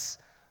does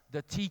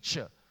the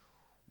teacher.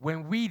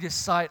 When we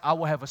decide I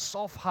will have a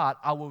soft heart,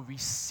 I will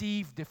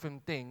receive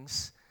different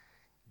things,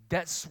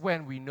 that's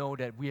when we know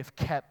that we have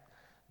kept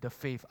the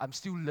faith. I'm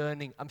still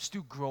learning. I'm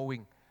still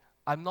growing.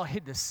 I'm not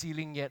hit the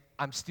ceiling yet.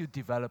 I'm still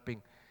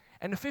developing.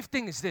 And the fifth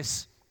thing is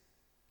this: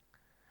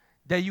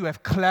 that you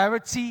have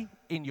clarity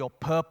in your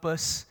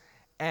purpose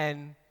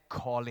and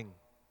calling.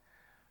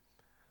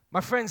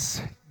 My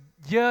friends,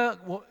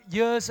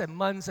 years and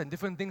months and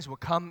different things will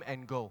come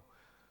and go.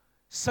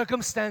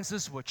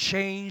 Circumstances will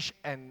change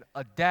and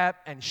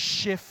adapt and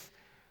shift.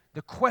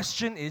 The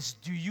question is,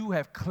 do you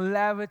have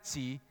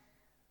clarity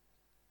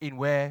in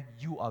where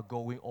you are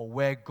going or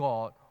where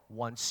God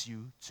wants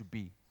you to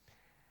be?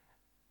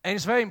 And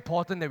it's very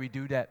important that we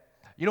do that.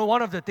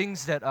 One of the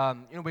things that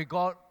we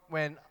got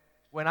when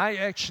I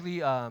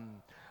actually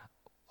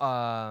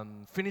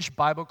finished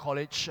Bible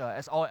college,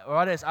 as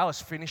I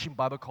was finishing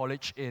Bible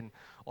college in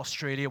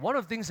Australia, one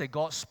of the things that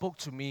God spoke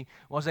to me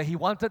was that He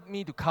wanted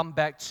me to come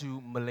back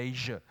to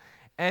Malaysia.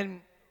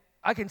 And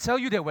I can tell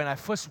you that when I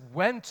first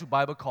went to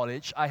Bible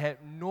college, I had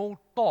no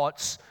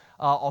thoughts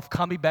of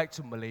coming back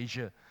to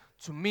Malaysia.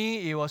 To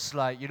me, it was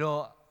like,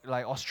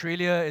 like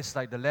Australia is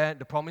like the land,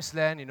 the promised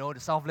land, the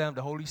south land of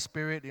the Holy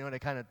Spirit,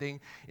 that kind of thing.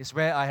 It's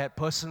where I had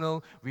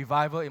personal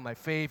revival in my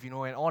faith, and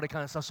all that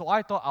kind of stuff. So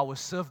I thought I would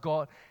serve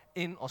God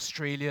in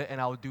Australia, and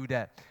I would do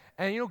that.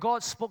 And,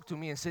 God spoke to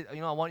me and said,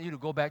 I want you to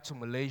go back to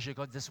Malaysia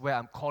because this is where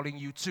I'm calling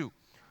you to.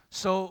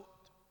 So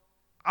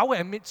I will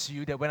admit to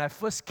you that when I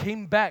first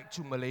came back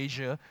to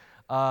Malaysia,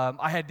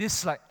 I had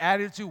this like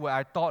attitude where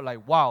I thought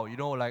like, wow,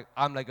 like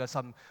I'm like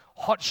some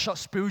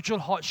spiritual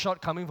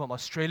hotshot coming from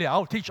Australia.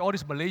 I'll teach all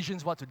these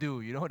Malaysians what to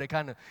do, that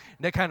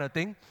kind of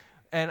thing.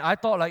 And I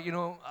thought like,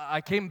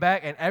 I came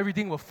back and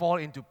everything will fall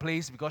into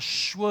place because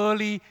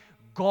surely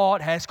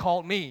God has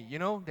called me,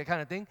 that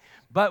kind of thing.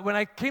 But when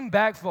I came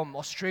back from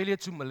Australia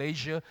to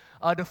Malaysia,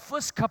 the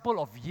first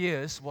couple of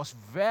years was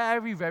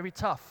very, very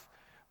tough.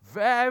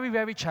 Very,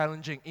 very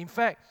challenging. In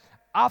fact,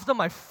 after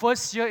my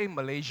first year in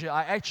Malaysia,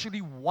 I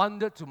actually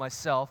wondered to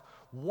myself,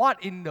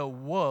 what in the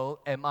world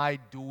am I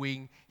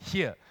doing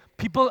here?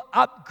 People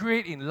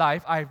upgrade in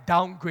life, I've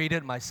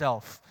downgraded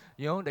myself.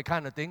 That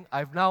kind of thing.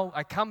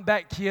 I come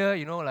back here,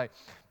 like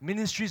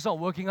ministry's not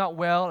working out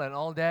well and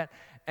all that.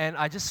 And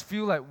I just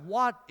feel like,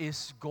 what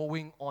is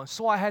going on?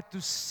 So I had to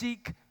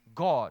seek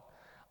God.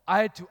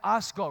 I had to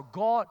ask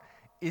God,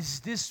 is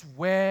this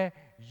where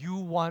you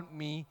want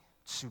me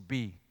to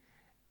be?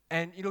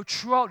 And,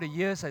 throughout the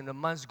years and the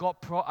months,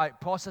 I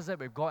processed that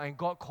with God, and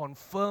God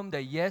confirmed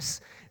that,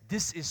 yes,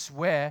 this is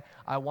where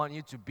I want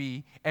you to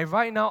be. And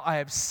right now, I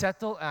have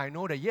settled, and I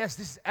know that, yes,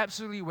 this is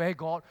absolutely where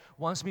God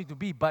wants me to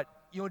be. But,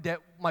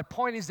 my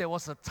point is there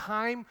was a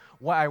time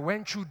where I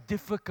went through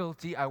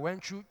difficulty, I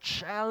went through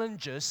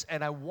challenges,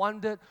 and I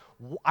wondered,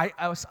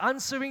 I was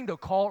answering the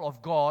call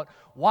of God,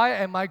 why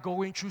am I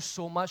going through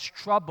so much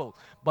trouble?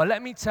 But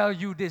let me tell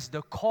you this,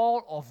 the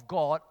call of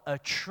God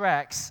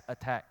attracts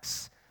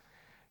attacks.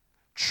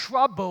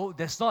 Trouble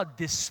does not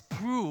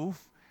disprove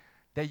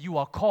that you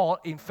are called.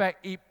 In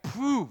fact, it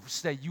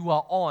proves that you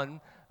are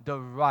on the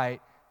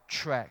right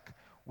track.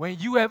 When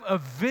you have a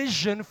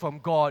vision from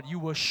God, you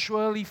will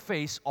surely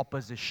face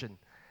opposition.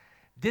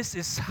 This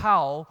is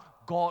how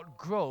God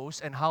grows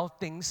and how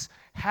things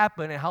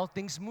happen and how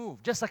things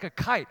move. Just like a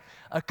kite.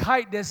 A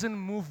kite doesn't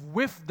move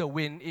with the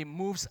wind, it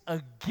moves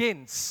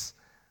against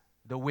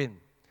the wind.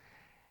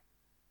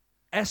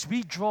 As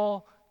we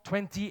draw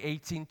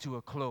 2018 to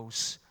a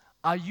close,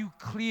 are you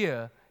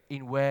clear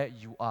in where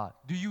you are?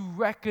 Do you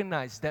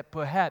recognize that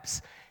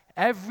perhaps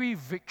every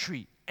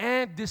victory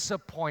and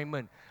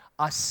disappointment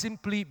are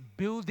simply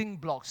building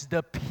blocks,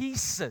 the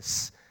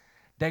pieces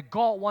that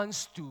God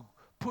wants to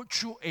put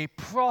through a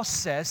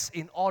process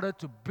in order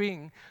to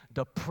bring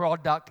the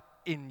product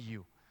in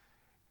you?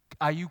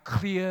 Are you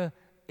clear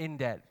in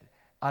that?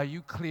 Are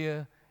you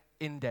clear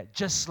in that?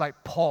 Just like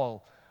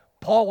Paul.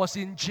 Paul was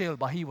in jail,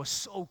 but he was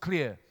so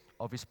clear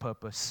of his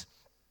purpose.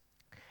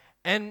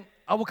 And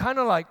I will kind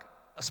of like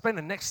spend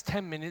the next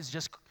 10 minutes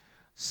just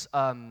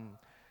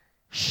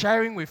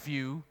sharing with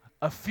you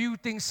a few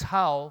things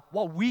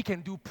what we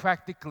can do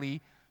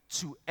practically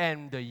to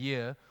end the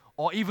year,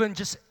 or even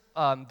just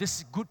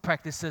these good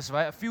practices,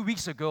 right? A few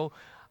weeks ago,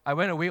 I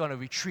went away on a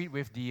retreat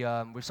with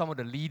some of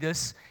the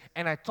leaders,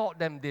 and I taught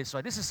them this,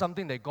 right? This is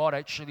something that God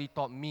actually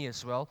taught me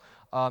as well,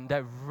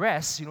 that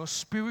rest,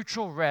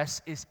 spiritual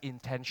rest is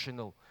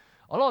intentional.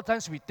 A lot of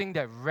times we think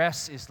that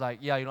rest is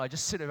like, I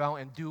just sit around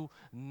and do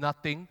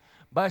nothing.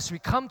 But as we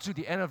come to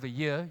the end of the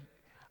year,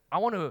 I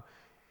want to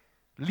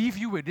leave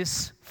you with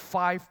these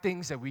 5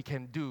 things that we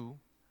can do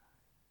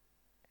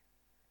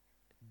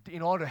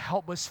in order to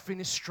help us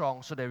finish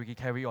strong so that we can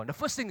carry on. The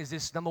first thing is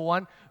this. Number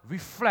 1,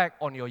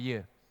 reflect on your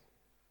year.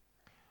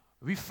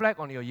 Reflect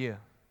on your year.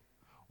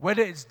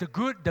 Whether it's the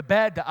good, the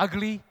bad, the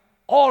ugly,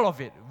 all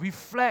of it.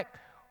 Reflect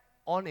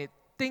on it.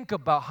 Think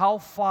about how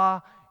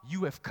far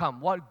you have come,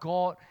 what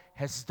God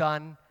has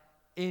done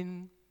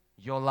in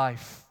your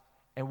life,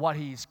 and what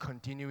He is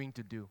continuing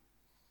to do.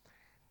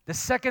 The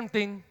second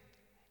thing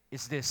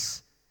is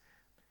this.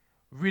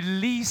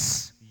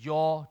 Release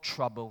your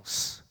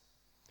troubles.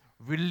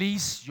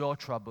 Release your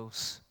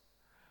troubles.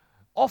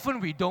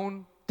 Often we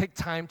don't take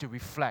time to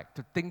reflect,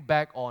 to think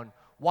back on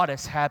what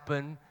has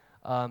happened,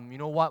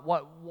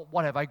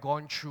 what have I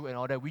gone through and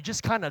all that. We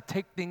just kind of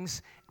take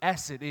things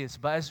as it is.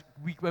 But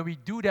when we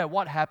do that,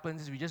 what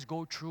happens is we just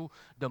go through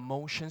the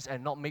motions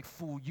and not make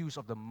full use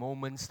of the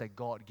moments that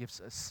God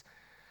gives us.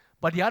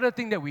 But the other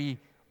thing that we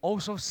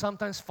also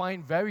sometimes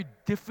find very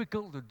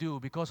difficult to do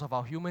because of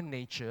our human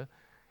nature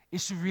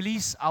is to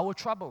release our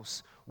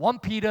troubles. 1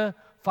 Peter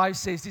 5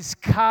 says this,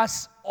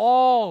 cast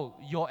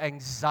all your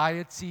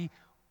anxiety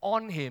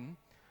on Him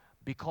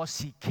because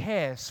He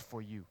cares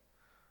for you.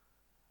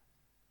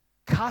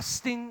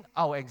 Casting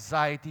our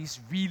anxieties,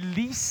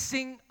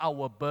 releasing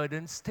our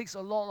burdens takes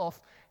a lot of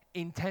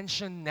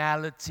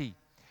intentionality.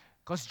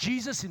 Because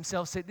Jesus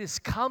Himself said this,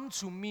 come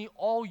to me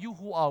all you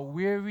who are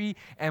weary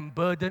and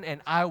burdened, and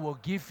I will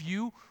give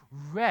you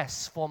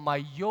rest. For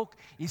my yoke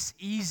is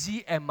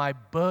easy and my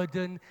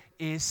burden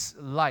is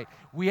light.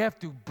 We have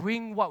to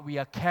bring what we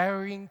are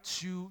carrying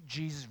to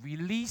Jesus.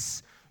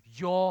 Release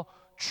your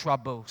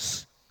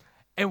troubles.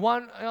 And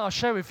I'll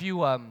share with you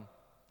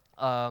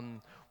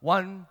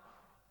one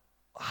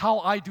how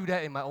I do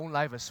that in my own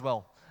life as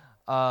well.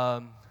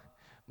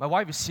 My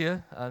wife is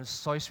here.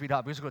 Sorry,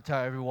 sweetheart. I'm just going to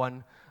tell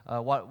everyone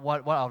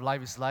what our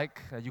life is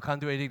like. You can't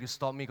do anything to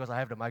stop me because I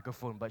have the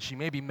microphone. But she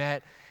may be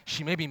mad.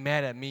 She may be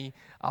mad at me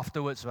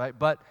afterwards, right?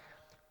 But,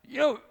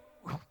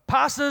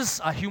 pastors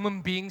are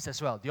human beings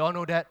as well. Do you all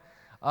know that?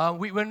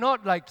 We're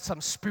not like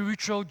some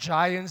spiritual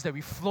giants that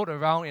we float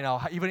around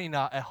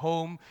at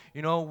home.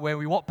 When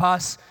we walk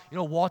past,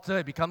 water,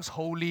 it becomes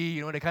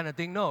holy, that kind of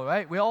thing. No,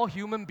 right? We're all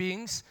human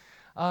beings.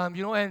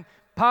 And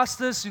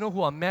pastors,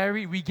 who are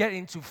married, we get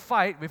into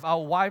fight with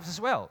our wives as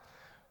well,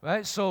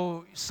 right?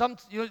 So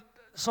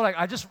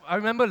I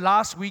remember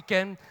last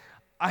weekend,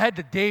 I had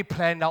the day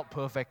planned out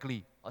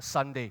perfectly, a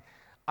Sunday.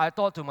 I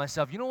thought to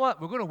myself, you know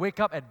what? We're going to wake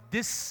up at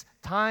this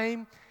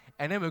time,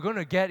 and then we're going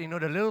to get, the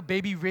little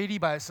baby ready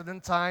by a certain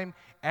time.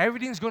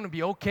 Everything's going to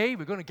be okay.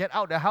 We're going to get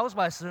out the house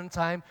by a certain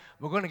time.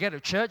 We're going to get to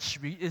church.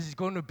 It's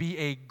going to be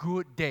a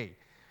good day.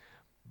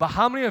 But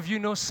how many of you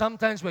know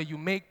sometimes when you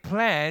make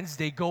plans,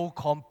 they go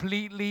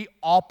completely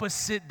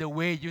opposite the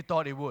way you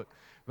thought it would,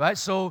 right?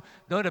 So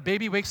the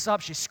baby wakes up,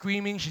 she's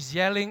screaming, she's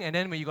yelling, and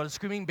then when you got a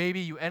screaming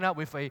baby, you end up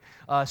with a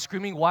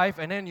screaming wife,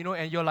 and then,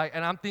 and you're like,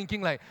 and I'm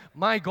thinking like,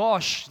 my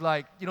gosh,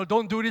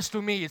 don't do this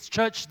to me. It's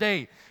church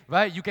day,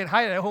 right? You can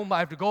hide at home, but I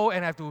have to go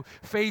and I have to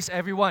face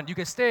everyone. You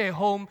can stay at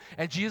home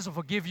and Jesus will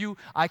forgive you.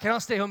 I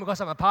cannot stay home because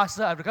I'm a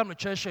pastor. I have to come to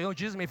church.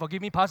 Jesus may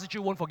forgive me. Pastor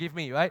Chu won't forgive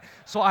me, right?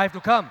 So I have to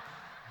come.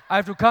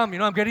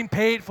 I'm getting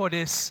paid for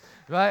this,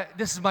 right?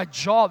 This is my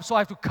job, so I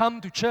have to come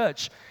to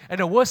church.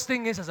 And the worst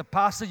thing is, as a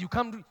pastor, you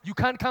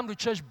can't come to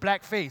church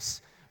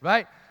blackface,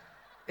 right?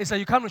 It's like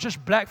you come to church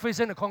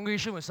blackface and the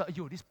congregation will say,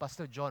 yo, this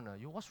Pastor John,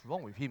 what's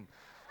wrong with him?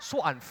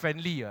 so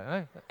unfriendly,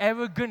 right?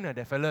 Arrogant,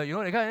 that fella. You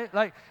know, that kind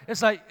of,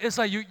 it's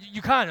like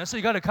you can't. So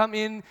you got to come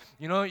in.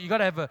 You know, you got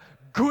to have a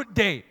good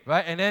day,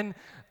 right? And then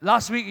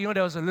last week, you know,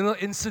 there was a little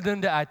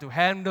incident that I had to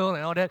handle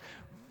and all that.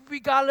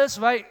 Regardless,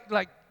 right?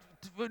 Like,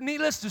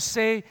 needless to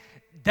say,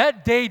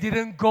 that day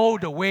didn't go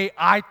the way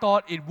I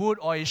thought it would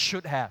or it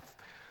should have.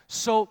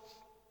 So,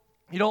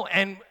 you know,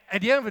 and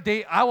at the end of the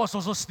day, I was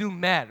also still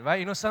mad, right?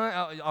 You know,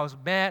 sometimes I was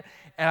mad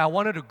and I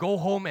wanted to go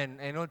home and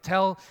you know,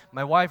 tell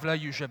my wife,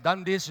 like, you should have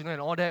done this, you know,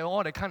 and all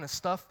that kind of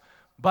stuff.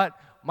 But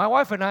my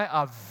wife and I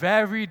are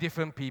very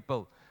different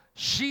people.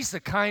 She's the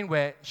kind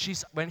where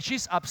when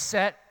she's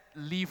upset,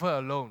 leave her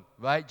alone,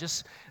 right?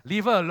 Just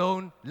leave her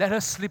alone, let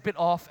her slip it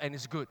off, and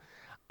it's good.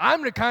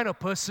 I'm the kind of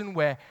person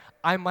where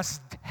I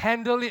must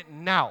handle it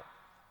now,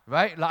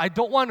 right? Like, I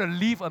don't want to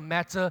leave a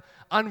matter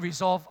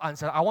unresolved,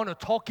 unsettled. I want to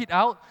talk it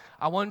out.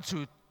 I want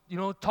to, you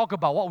know, talk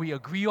about what we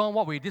agree on,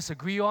 what we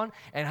disagree on,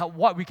 and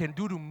what we can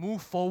do to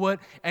move forward,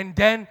 and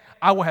then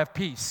I will have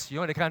peace, you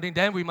know, the kind of thing.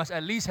 Then we must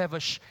at least have a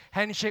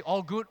handshake,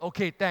 all good,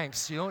 okay,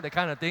 thanks, you know, the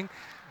kind of thing.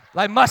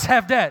 Like, must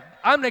have that.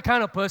 I'm the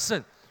kind of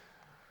person,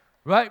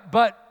 right?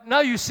 But now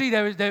you see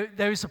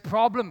there is a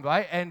problem,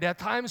 right? And there are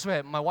times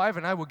where my wife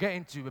and I will get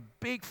into a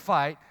big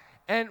fight,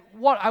 and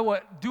what I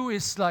would do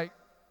is, like,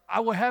 I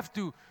will have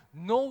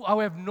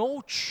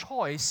no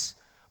choice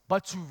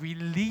but to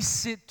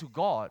release it to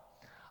God.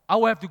 I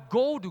will have to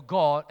go to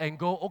God and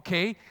go,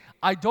 okay,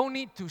 I don't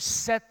need to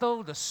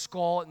settle the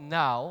score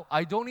now.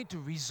 I don't need to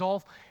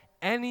resolve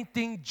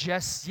anything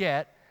just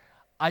yet.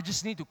 I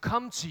just need to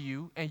come to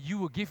you and you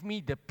will give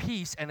me the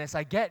peace. And as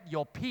I get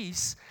your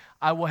peace,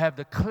 I will have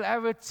the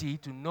clarity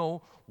to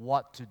know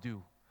what to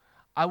do.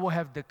 I will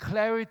have the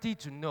clarity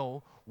to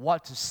know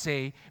what to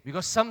say,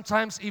 because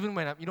sometimes even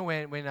when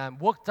I'm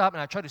worked up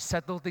and I try to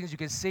settle things, you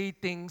can say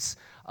things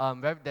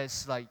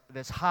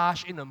that's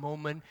harsh in a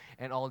moment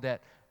and all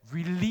that.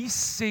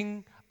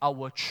 Releasing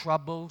our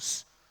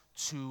troubles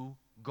to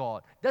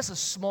God. That's a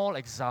small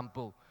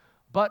example,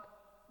 but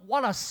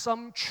what are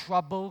some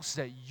troubles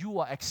that you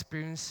are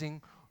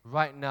experiencing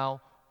right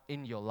now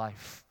in your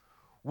life,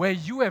 where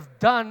you have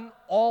done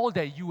all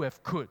that you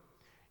have could?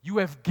 You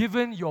have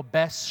given your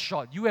best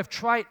shot. You have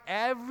tried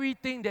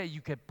everything that you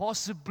can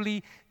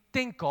possibly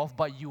think of,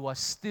 but you are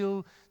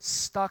still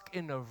stuck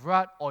in a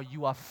rut or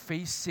you are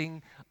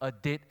facing a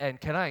dead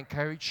end. Can I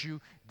encourage you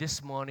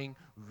this morning,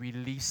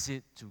 release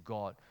it to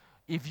God.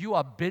 If you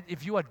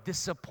are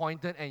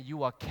disappointed and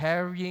you are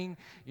carrying,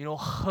 you know,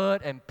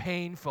 hurt and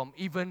pain from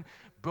even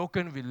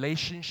broken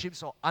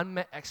relationships or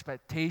unmet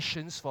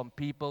expectations from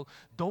people,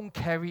 don't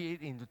carry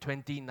it into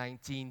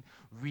 2019.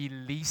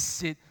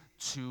 Release it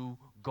to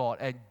God.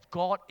 And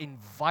God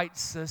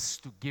invites us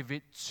to give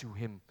it to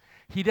Him.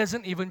 He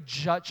doesn't even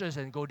judge us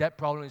and go, that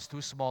problem is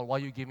too small, why are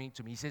you giving it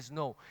to me? He says,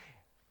 no,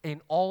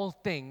 in all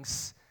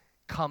things,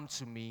 come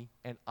to me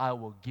and I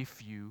will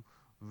give you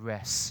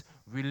rest.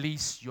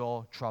 Release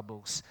your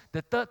troubles.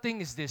 The third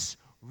thing is this: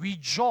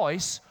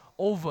 rejoice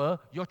over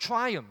your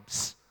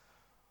triumphs.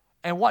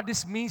 And what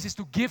this means is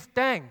to give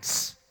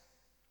thanks.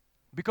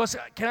 Because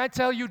can I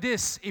tell you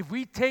this? If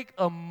we take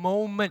a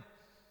moment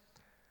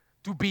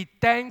to be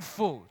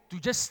thankful, to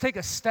just take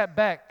a step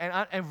back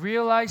and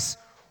realize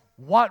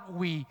what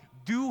we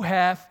do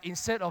have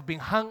instead of being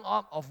hung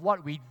up of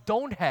what we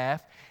don't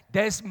have,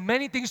 there's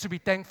many things to be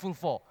thankful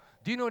for.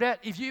 Do you know that?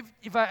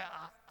 If I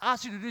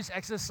ask you to do this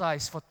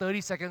exercise for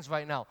 30 seconds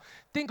right now,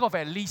 think of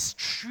at least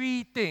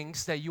 3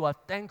 things that you are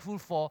thankful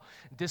for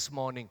this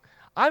morning.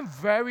 I'm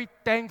very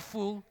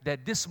thankful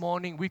that this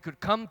morning we could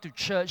come to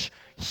church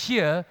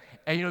here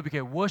and, you know, we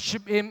can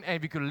worship Him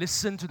and we could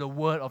listen to the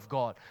Word of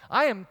God.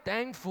 I am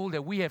thankful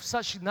that we have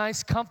such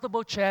nice,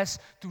 comfortable chairs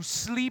to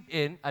sleep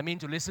in. I mean,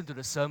 to listen to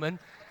the sermon.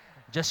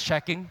 Just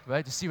checking,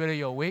 right, to see whether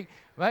you're awake,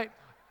 right?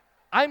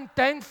 I'm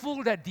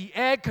thankful that the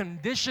air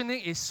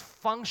conditioning is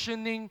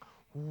functioning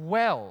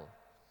well.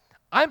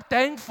 I'm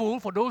thankful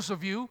for those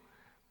of you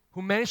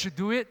who managed to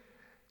do it,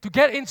 to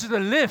get into the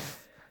lift,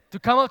 to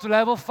come up to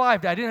level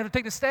 5, that I didn't have to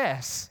take the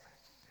stairs.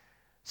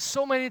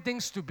 So many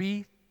things to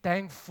be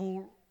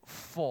thankful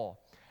for.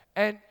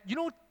 And you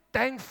know,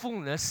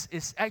 thankfulness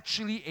is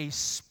actually a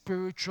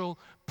spiritual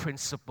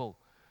principle.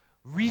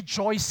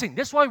 Rejoicing.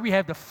 That's why we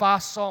have the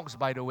fast songs,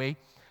 by the way.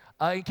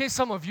 In case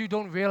some of you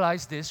don't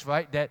realize this,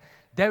 right, that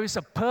there is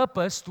a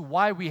purpose to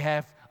why we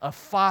have a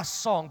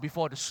fast song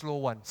before the slow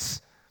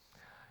ones.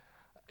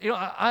 You know,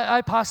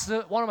 I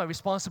pastor, one of my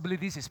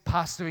responsibilities is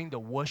pastoring the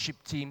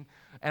worship team.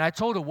 And I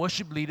told the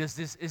worship leaders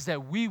this, is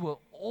that we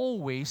will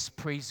always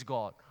praise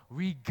God,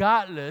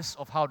 regardless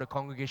of how the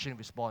congregation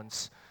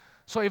responds.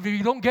 So if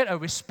you don't get a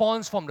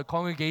response from the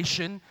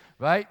congregation,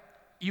 right,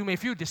 you may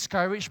feel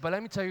discouraged, but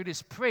let me tell you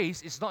this,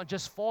 praise is not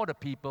just for the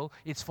people,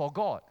 it's for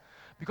God.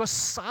 Because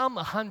Psalm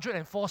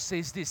 104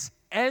 says this: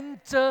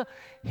 enter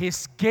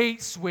His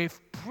gates with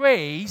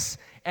praise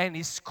and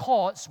His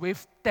courts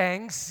with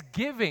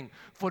thanksgiving.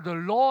 For the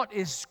Lord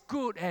is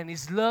good and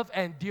His love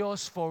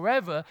endures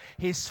forever.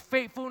 His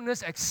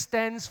faithfulness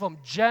extends from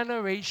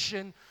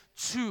generation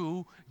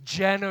to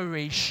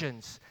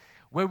generations.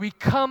 When we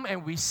come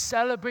and we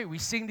celebrate, we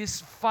sing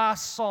these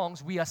fast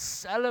songs, we are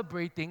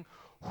celebrating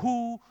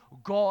who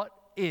God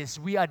is.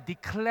 We are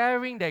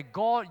declaring that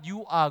God,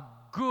 you are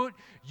good,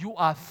 you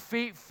are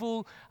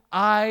faithful,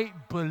 I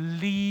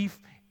believe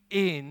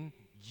in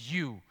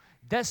you.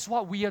 That's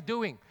what we are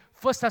doing.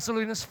 1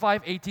 Thessalonians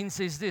 5:18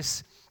 says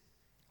this,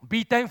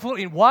 be thankful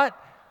in what?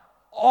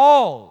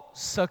 All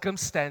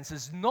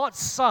circumstances, not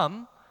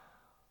some,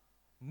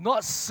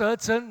 not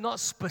certain, not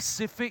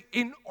specific,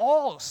 in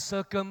all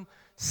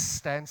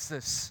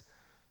circumstances.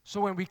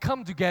 So when we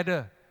come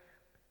together,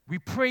 we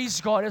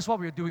praise God. That's what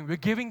we're doing. We're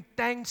giving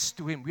thanks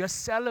to Him. We are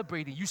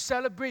celebrating. You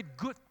celebrate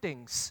good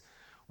things.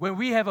 When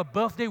we have a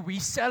birthday, we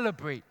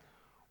celebrate.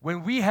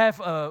 When we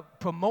have a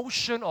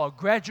promotion or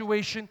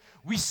graduation,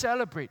 we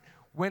celebrate.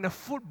 When a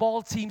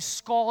football team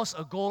scores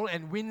a goal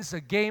and wins a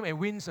game and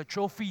wins a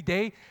trophy,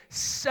 they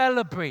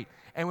celebrate.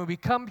 And when we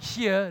come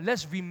here,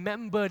 let's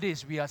remember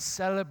this. We are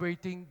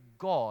celebrating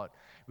God.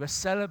 We're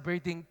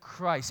celebrating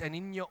Christ. And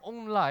in your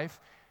own life,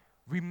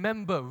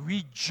 remember,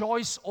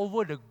 rejoice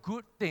over the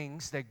good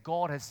things that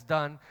God has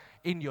done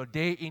in your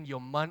day, in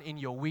your month, in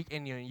your week,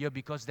 in your year,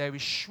 because there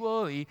is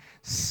surely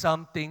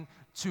something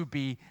to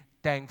be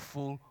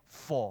thankful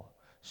for.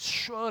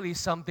 Surely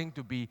something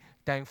to be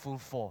thankful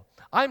for.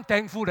 I'm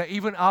thankful that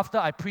even after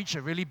I preach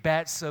a really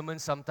bad sermon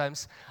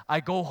sometimes, I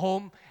go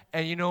home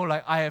and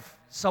I have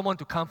someone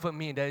to comfort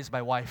me, and that is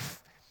my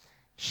wife.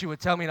 She would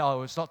tell me,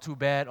 oh, it's not too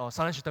bad, or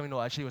sometimes she'd tell me,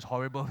 no, actually it was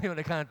horrible,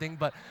 that kind of thing.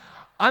 But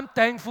I'm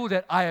thankful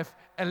that I have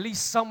at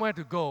least somewhere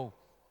to go.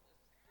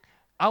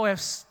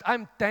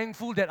 I'm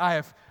thankful that I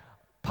have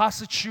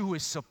Pastor Chu who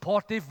is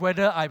supportive,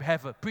 whether I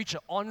have a preacher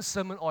on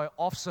sermon or an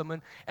off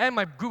sermon, and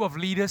my group of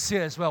leaders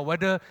here as well,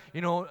 whether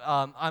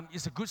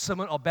it's a good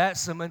sermon or bad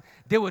sermon,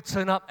 they will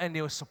turn up and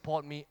they will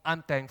support me.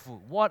 I'm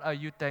thankful. What are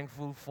you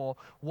thankful for?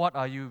 What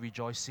are you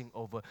rejoicing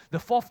over? The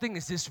fourth thing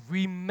is this: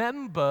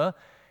 remember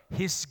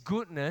His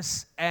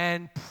goodness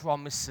and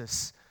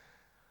promises.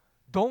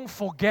 Don't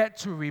forget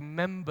to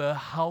remember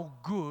how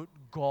good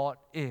God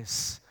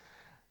is.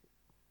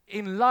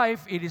 In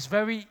life, it is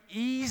very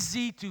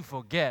easy to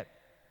forget,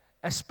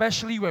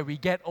 especially when we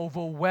get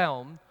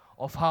overwhelmed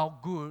of how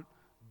good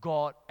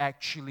God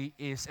actually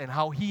is and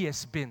how He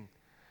has been.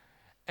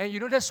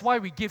 And that's why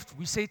we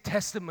say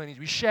testimonies,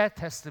 we share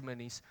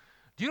testimonies.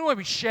 Do you know why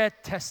we share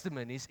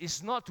testimonies?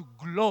 It's not to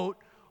gloat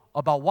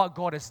about what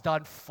God has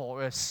done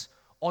for us,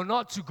 or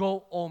not to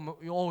go,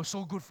 oh,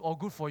 so good, or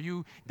good for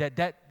you that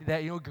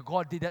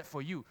God did that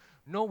for you.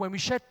 No, when we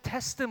share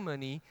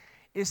testimony,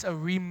 it's a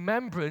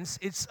remembrance,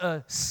 it's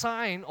a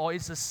sign, or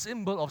it's a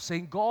symbol of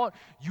saying, God,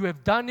 you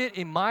have done it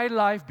in my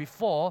life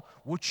before,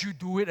 would you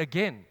do it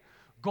again?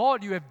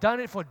 God, you have done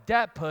it for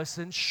that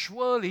person,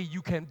 surely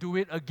you can do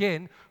it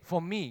again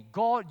for me.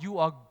 God, you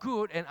are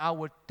good, and I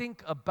will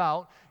think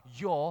about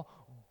your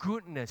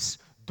goodness.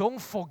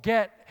 Don't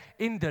forget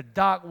in the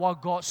dark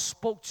what God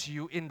spoke to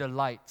you in the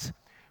light.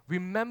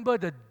 Remember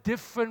the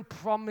different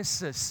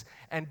promises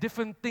and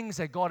different things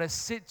that God has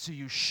said to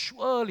you.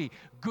 Surely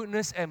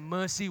goodness and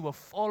mercy will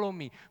follow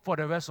me for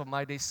the rest of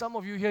my days. Some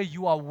of you here,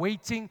 you are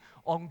waiting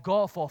on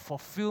God for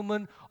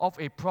fulfillment of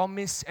a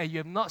promise, and you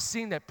have not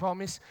seen that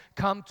promise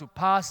come to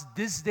pass.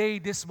 This day,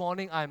 this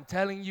morning, I'm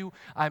telling you,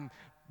 I'm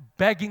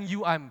begging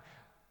you, I'm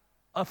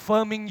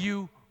affirming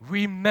you,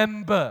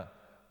 remember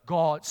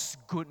God's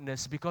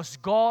goodness, because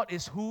God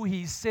is who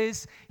He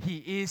says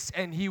He is,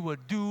 and He will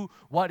do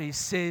what He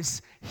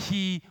says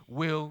He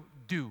will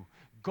do.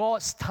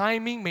 God's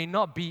timing may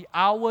not be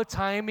our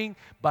timing,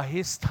 but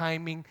His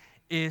timing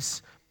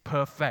is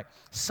perfect.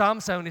 Psalm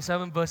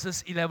 77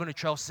 verses 11 to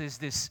 12 says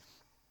this: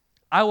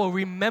 I will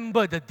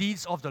remember the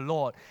deeds of the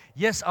Lord.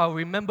 Yes, I will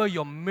remember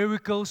your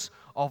miracles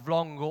of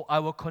long ago. I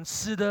will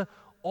consider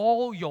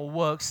all your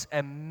works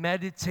and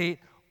meditate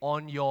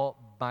on your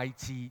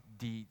mighty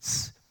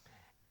deeds.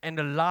 And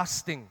the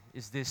last thing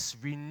is this: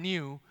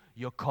 renew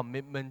your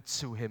commitment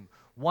to Him.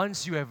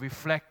 Once you have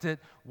reflected,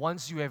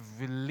 once you have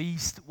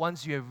released,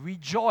 once you have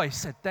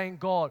rejoiced and thank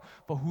God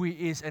for who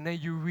He is, and then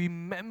you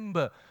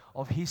remember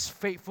of His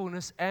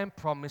faithfulness and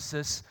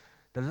promises,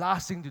 the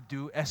last thing to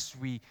do as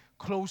we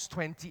close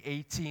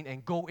 2018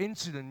 and go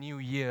into the new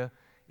year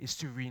is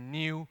to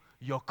renew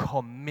your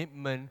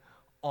commitment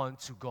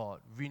unto God.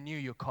 Renew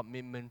your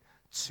commitment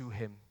to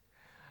Him.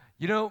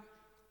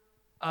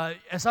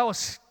 As I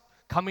was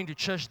coming to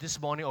church this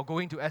morning, or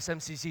going to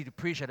SMCC to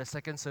preach at the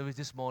second service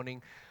this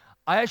morning,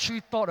 I actually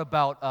thought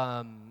about,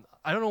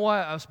 I don't know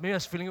why, I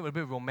was feeling a little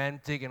bit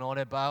romantic and all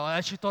that, but I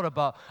actually thought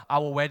about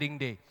our wedding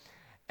day.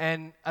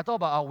 And I thought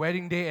about our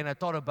wedding day, and I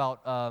thought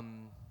about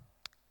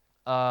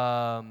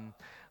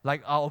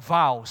like our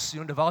vows,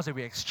 the vows that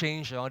we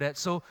exchanged and all that.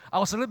 So I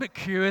was a little bit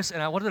curious,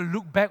 and I wanted to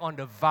look back on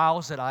the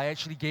vows that I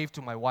actually gave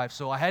to my wife.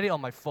 So I had it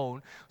on my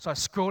phone, so I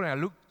scrolled and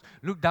I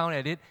looked down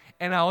at it,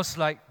 and I was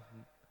like,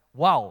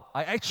 wow,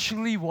 I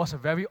actually was a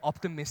very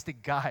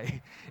optimistic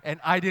guy,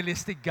 an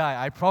idealistic guy.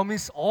 I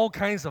promised all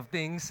kinds of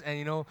things,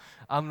 and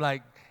I'm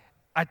like,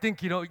 I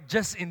think,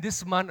 just in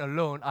this month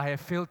alone, I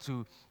have failed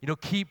to,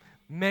 keep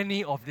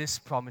many of these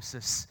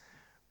promises.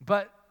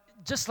 But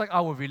just like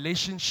our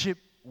relationship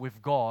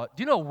with God,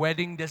 do you know a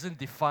wedding doesn't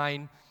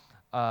define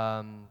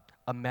a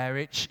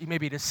marriage? It may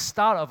be the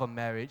start of a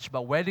marriage,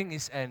 but wedding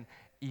is an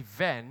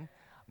event.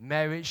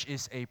 Marriage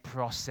is a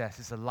process,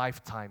 it's a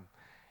lifetime.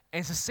 And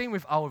it's the same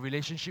with our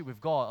relationship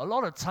with God. A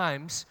lot of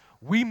times,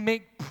 we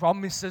make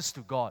promises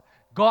to God.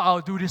 God,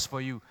 I'll do this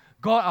for you.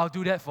 God, I'll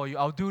do that for you.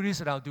 I'll do this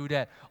and I'll do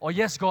that. Or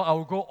yes, God, I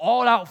will go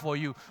all out for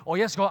you. Or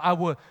yes, God, I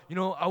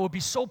will be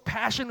so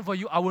passionate for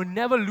you. I will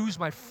never lose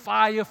my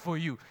fire for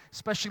you.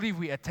 Especially if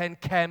we attend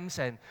camps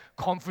and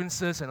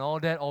conferences and all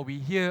that, or we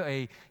hear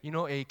a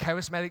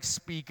charismatic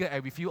speaker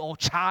and we feel all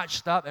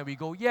charged up and we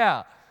go,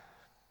 yeah.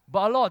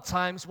 But a lot of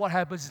times, what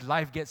happens is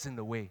life gets in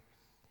the way,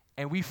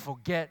 and we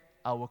forget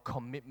our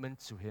commitment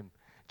to Him.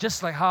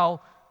 Just like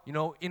how,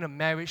 in a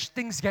marriage,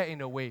 things get in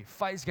the way,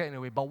 fights get in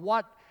the way. But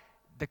what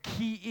the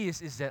key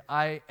is that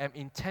I am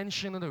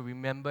intentional to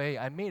remember, hey,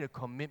 I made a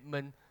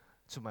commitment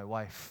to my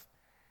wife.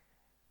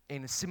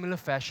 In a similar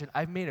fashion,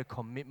 I've made a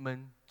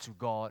commitment to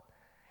God.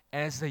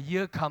 And as the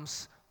year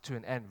comes to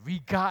an end,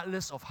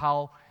 regardless of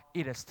how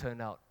it has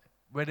turned out,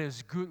 whether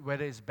it's good,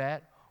 whether it's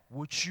bad,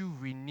 would you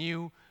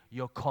renew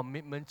your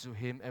commitment to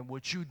Him, and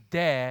would you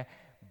dare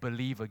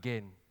believe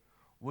again?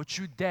 Would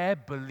you dare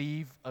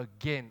believe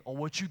again? Or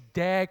would you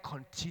dare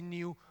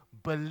continue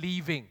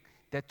believing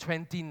that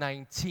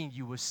 2019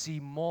 you will see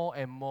more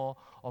and more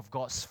of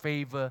God's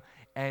favor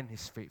and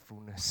His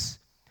faithfulness?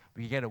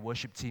 We get a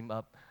worship team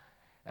up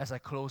as I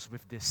close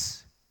with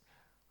this.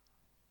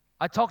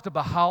 I talked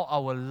about how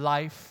our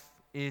life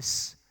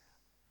is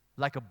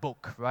like a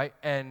book, right?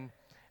 And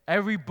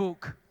every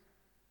book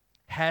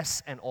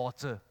has an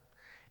author.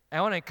 And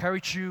I want to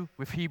encourage you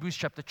with Hebrews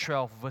chapter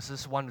 12,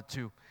 verses 1 to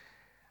 2.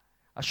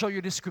 I showed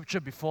you this scripture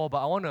before,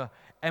 but I want to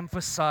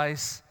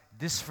emphasize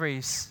this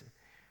phrase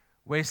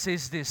where it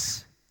says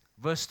this,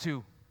 verse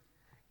 2.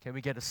 Can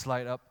we get the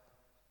slide up?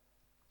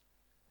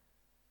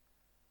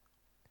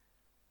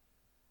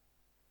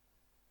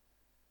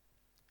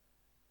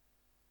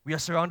 We are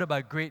surrounded by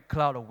a great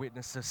cloud of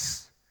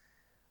witnesses.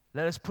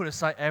 Let us put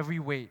aside every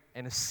weight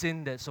and the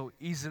sin that so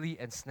easily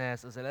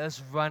ensnares us, and let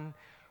us run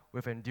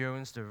with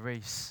endurance the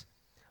race,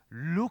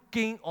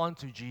 looking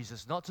onto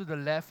Jesus, not to the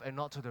left and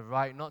not to the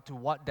right, not to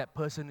what that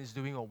person is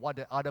doing or what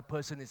the other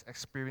person is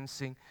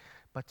experiencing,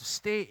 but to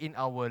stay in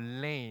our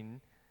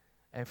lane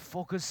and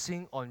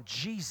focusing on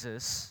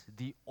Jesus,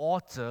 the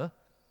author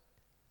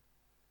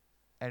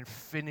and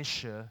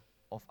finisher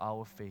of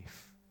our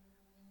faith.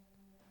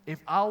 If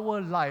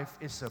our life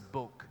is a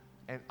book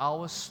and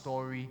our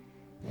story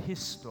His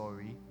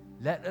story,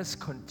 let us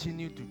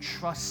continue to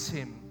trust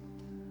Him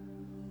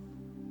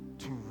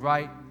to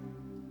write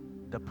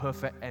the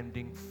perfect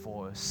ending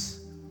for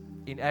us.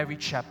 In every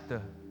chapter,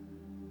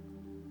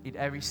 in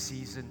every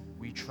season,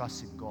 we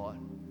trust in God.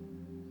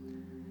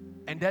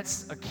 And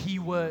that's a key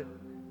word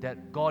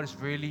that God is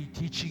really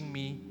teaching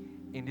me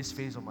in this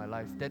phase of my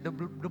life. That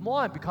the more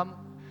I become,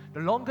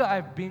 the longer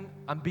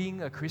I'm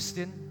being a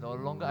Christian, the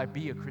longer I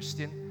be a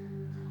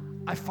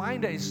Christian, I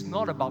find that it's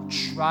not about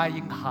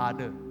trying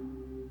harder,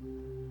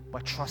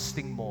 but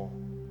trusting more.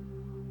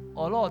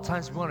 A lot of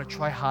times we want to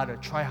try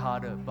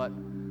harder, but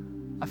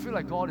I feel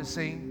like God is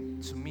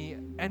saying to me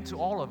and to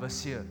all of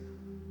us here,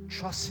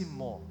 trust Him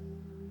more.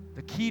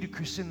 The key to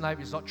Christian life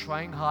is not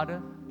trying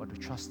harder, but to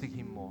trusting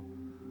Him more.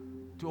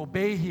 To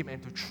obey Him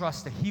and to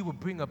trust that He will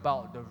bring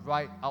about the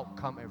right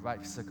outcome and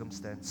right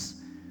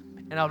circumstance.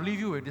 And I'll leave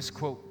you with this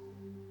quote.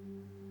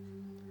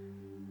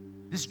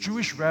 This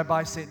Jewish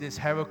rabbi said this,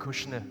 Harold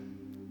Kushner.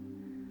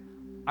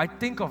 I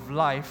think of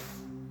life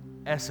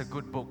as a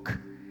good book.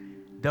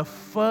 The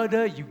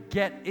further you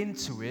get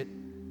into it,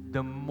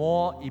 the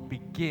more it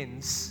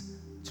begins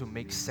to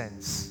make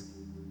sense.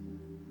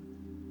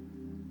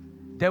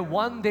 That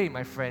one day,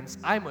 my friends,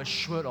 I'm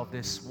assured of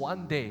this,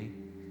 one day,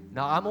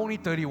 now I'm only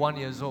 31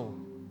 years old,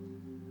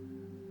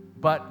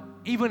 but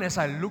even as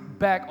I look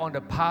back on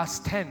the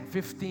past 10,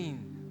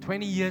 15,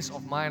 20 years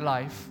of my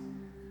life,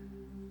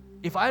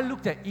 if I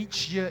looked at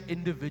each year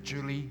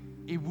individually,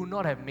 it would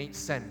not have made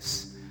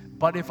sense.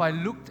 But if I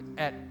looked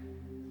at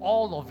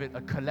all of it,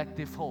 a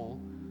collective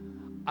whole,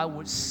 I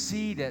would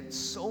see that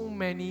so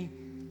many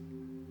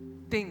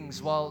things,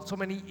 so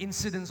many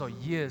incidents or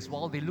years,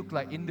 while they look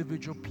like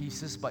individual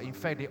pieces, but in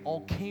fact they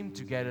all came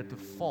together to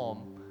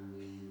form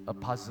a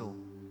puzzle.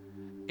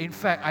 In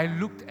fact, I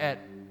looked at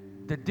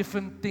the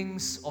different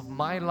things of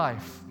my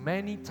life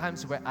many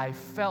times where I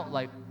felt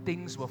like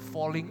things were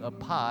falling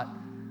apart.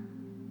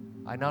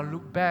 I now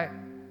look back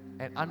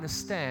and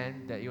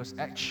understand that it was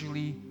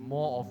actually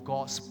more of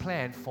God's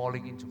plan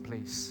falling into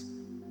place.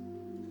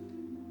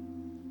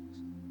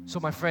 So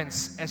my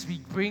friends, as we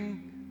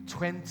bring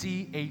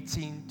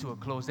 2018 to a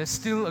close, there's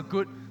still a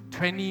good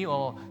 20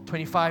 or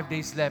 25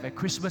 days left, and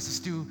Christmas is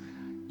still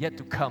yet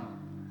to come.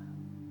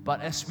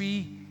 But as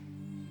we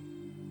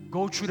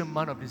go through the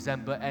month of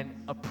December and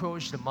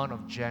approach the month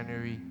of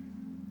January,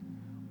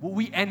 will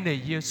we end the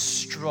year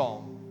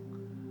strong?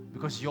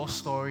 Because your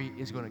story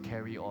is going to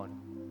carry on.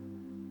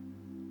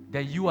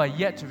 That you are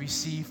yet to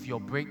receive your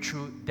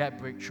breakthrough, that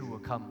breakthrough will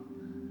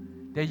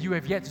come. that you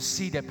have yet to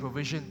see that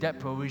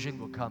provision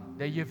will come.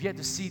 That you have yet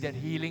to see that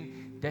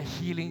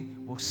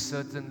healing will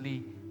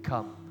certainly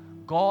come.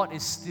 God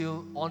is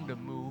still on the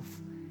move,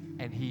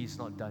 and He is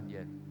not done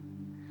yet.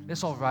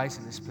 Let's all rise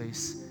in this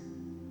place.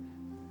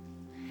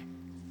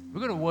 We're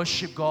going to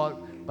worship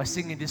God by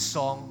singing this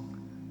song,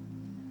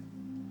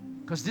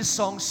 because this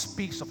song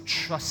speaks of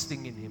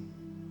trusting in Him.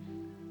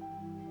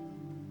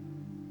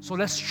 So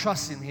let's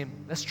trust in Him.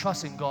 Let's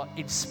trust in God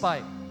in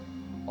spite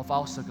of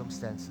our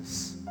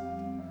circumstances.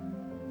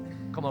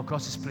 Come on,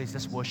 across this place,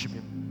 let's worship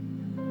Him.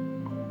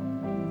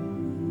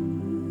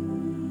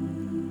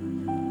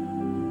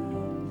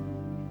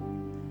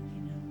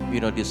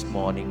 This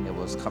morning I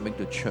was coming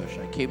to church.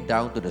 I came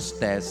down to the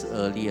stairs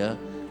earlier.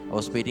 I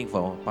was waiting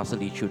for Pastor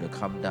Lee Chu to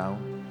come down.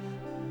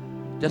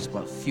 Just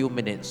about a few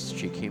minutes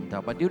she came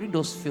down. But during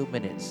those few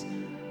minutes,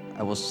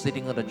 I was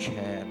sitting on a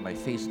chair and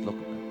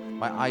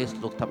my eyes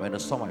looked up and I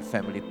saw my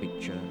family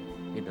picture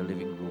in the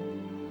living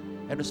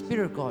room. And the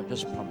Spirit of God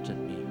just prompted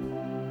me,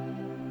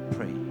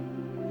 pray.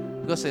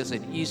 Because there's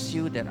an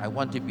issue that I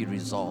want to be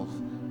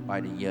resolved by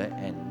the year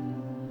end.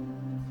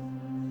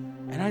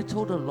 And I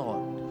told the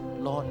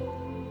Lord,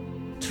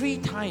 3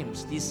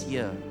 times this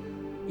year,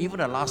 even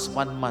the last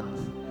 1 month,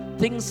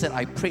 things that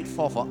I prayed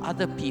for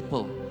other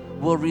people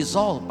were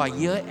resolved by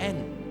year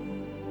end.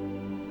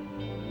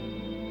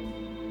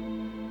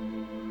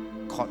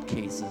 Court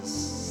cases,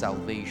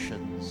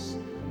 salvations,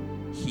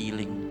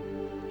 healing.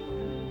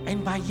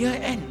 And by year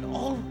end,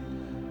 all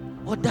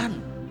were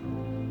done.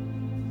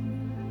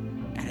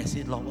 And I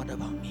said, Lord, what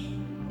about me?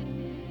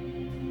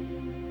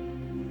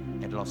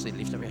 And the Lord said,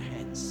 lift up your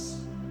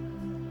hands.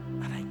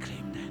 And I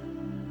claim that.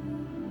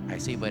 I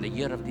say, by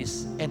the end of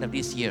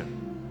this year,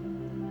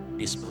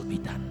 this will be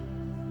done.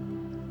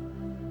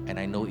 And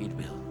I know it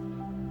will.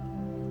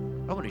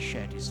 I want to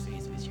share this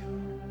faith with you.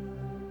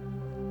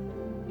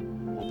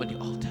 Open the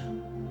altar.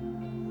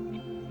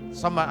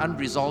 Some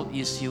unresolved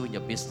issue in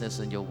your business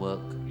and your work.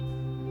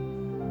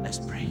 Let's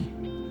pray.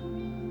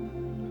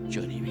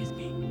 Journey with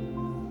me.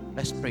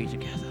 Let's pray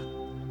together.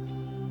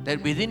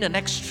 That within the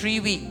next 3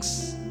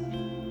 weeks,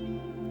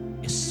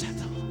 it's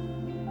settled.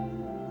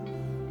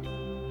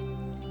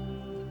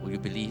 Will you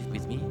believe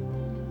with me?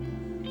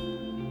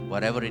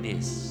 Whatever it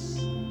is,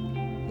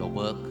 your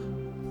work,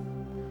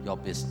 your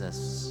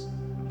business,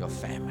 your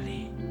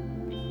family,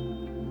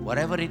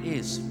 whatever it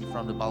is,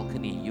 from the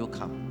balcony, you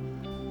come.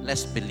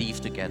 Let's believe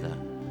together.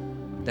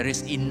 There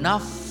is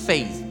enough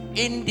faith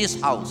in this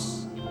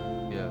house.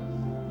 Yeah.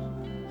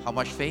 How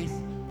much faith?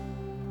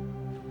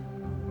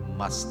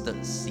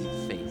 Mustard seed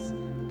faith.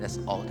 That's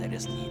all that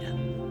is needed.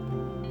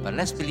 But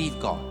let's believe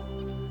God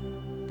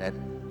that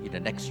in the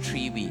next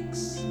 3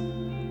 weeks,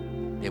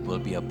 there will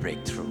be a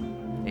breakthrough.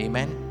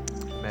 Amen?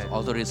 Amen. The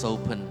altar is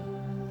open.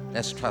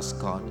 Let's trust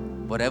God.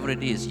 Whatever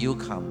it is, you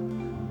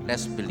come.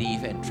 Let's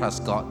believe and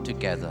trust God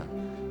together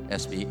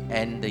as we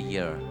end the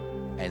year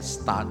and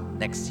start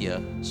next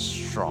year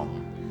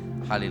strong.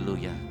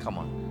 Hallelujah. Come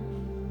on.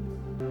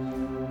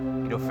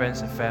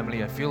 Friends and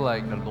family, I feel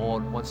like the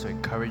Lord wants to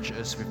encourage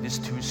us with these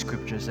 2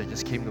 scriptures that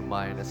just came to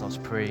mind as I was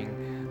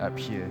praying up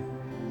here.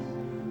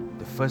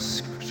 The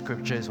first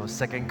scripture was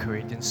 2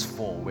 Corinthians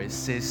 4, where it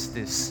says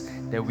this,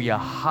 that we are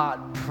hard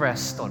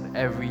pressed on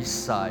every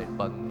side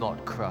but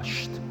not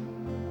crushed.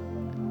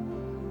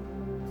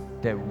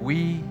 That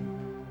we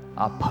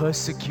are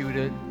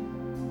persecuted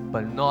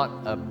but not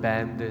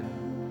abandoned,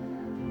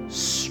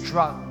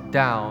 struck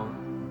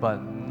down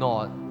but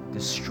not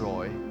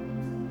destroyed.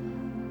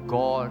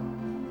 God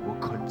will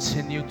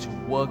continue to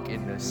work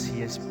in us.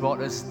 He has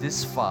brought us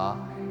this far.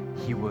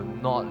 He will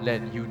not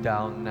let you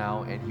down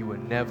now, and He will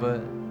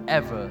never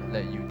ever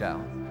let you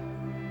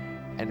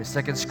down. And the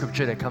second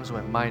scripture that comes to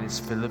my mind is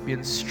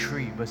Philippians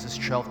 3 verses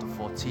 12 to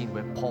 14,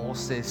 where Paul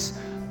says,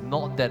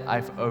 not that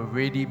I've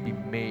already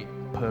been made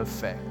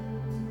perfect,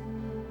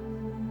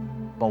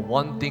 but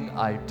one thing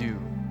I do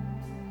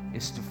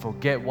is to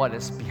forget what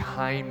is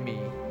behind me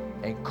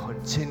and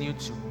continue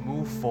to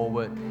move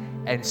forward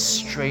and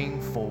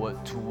strain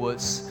forward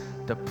towards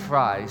the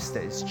prize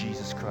that is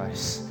Jesus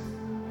Christ.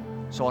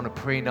 So I want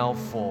to pray now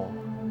for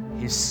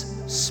His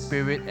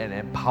Spirit and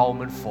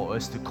empowerment for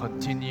us to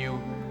continue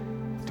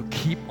to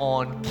keep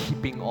on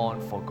keeping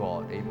on for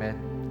God.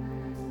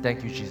 Amen.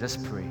 Thank you, Jesus.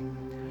 Pray.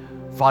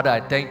 Father,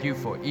 I thank You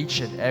for each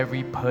and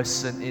every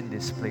person in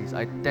this place.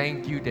 I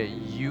thank You that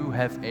You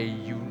have a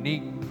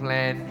unique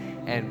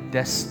plan and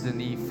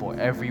destiny for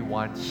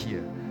everyone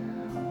here.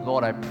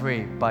 Lord, I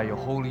pray by Your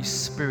Holy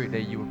Spirit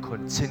that You will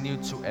continue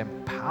to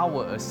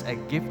empower us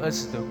and give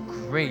us the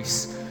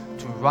grace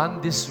to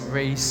run this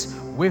race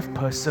with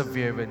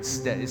perseverance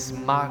that is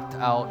marked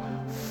out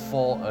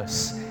for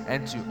us,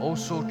 and to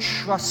also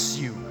trust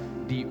You,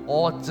 the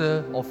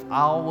author of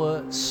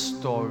our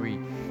story,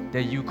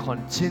 that You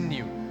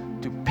continue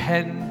to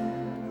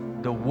pen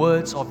the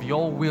words of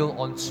Your will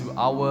onto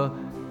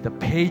the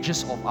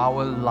pages of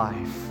our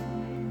life,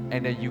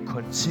 and that You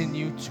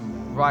continue to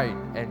write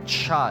and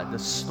chart the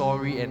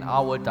story and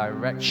our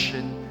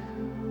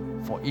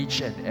direction for each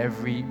and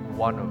every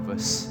one of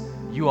us.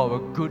 You are a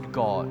good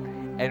God,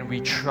 and we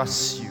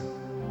trust You.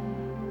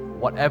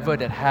 whatever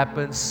that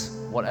happens,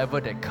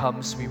 whatever that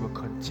comes, we will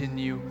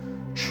continue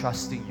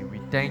trusting you. We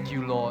thank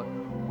you, Lord.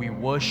 We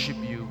worship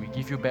you. We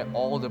give you back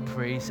all the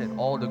praise and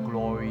all the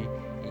glory.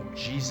 In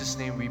Jesus'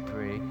 name we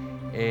pray.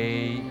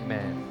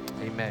 Amen.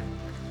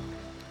 Amen.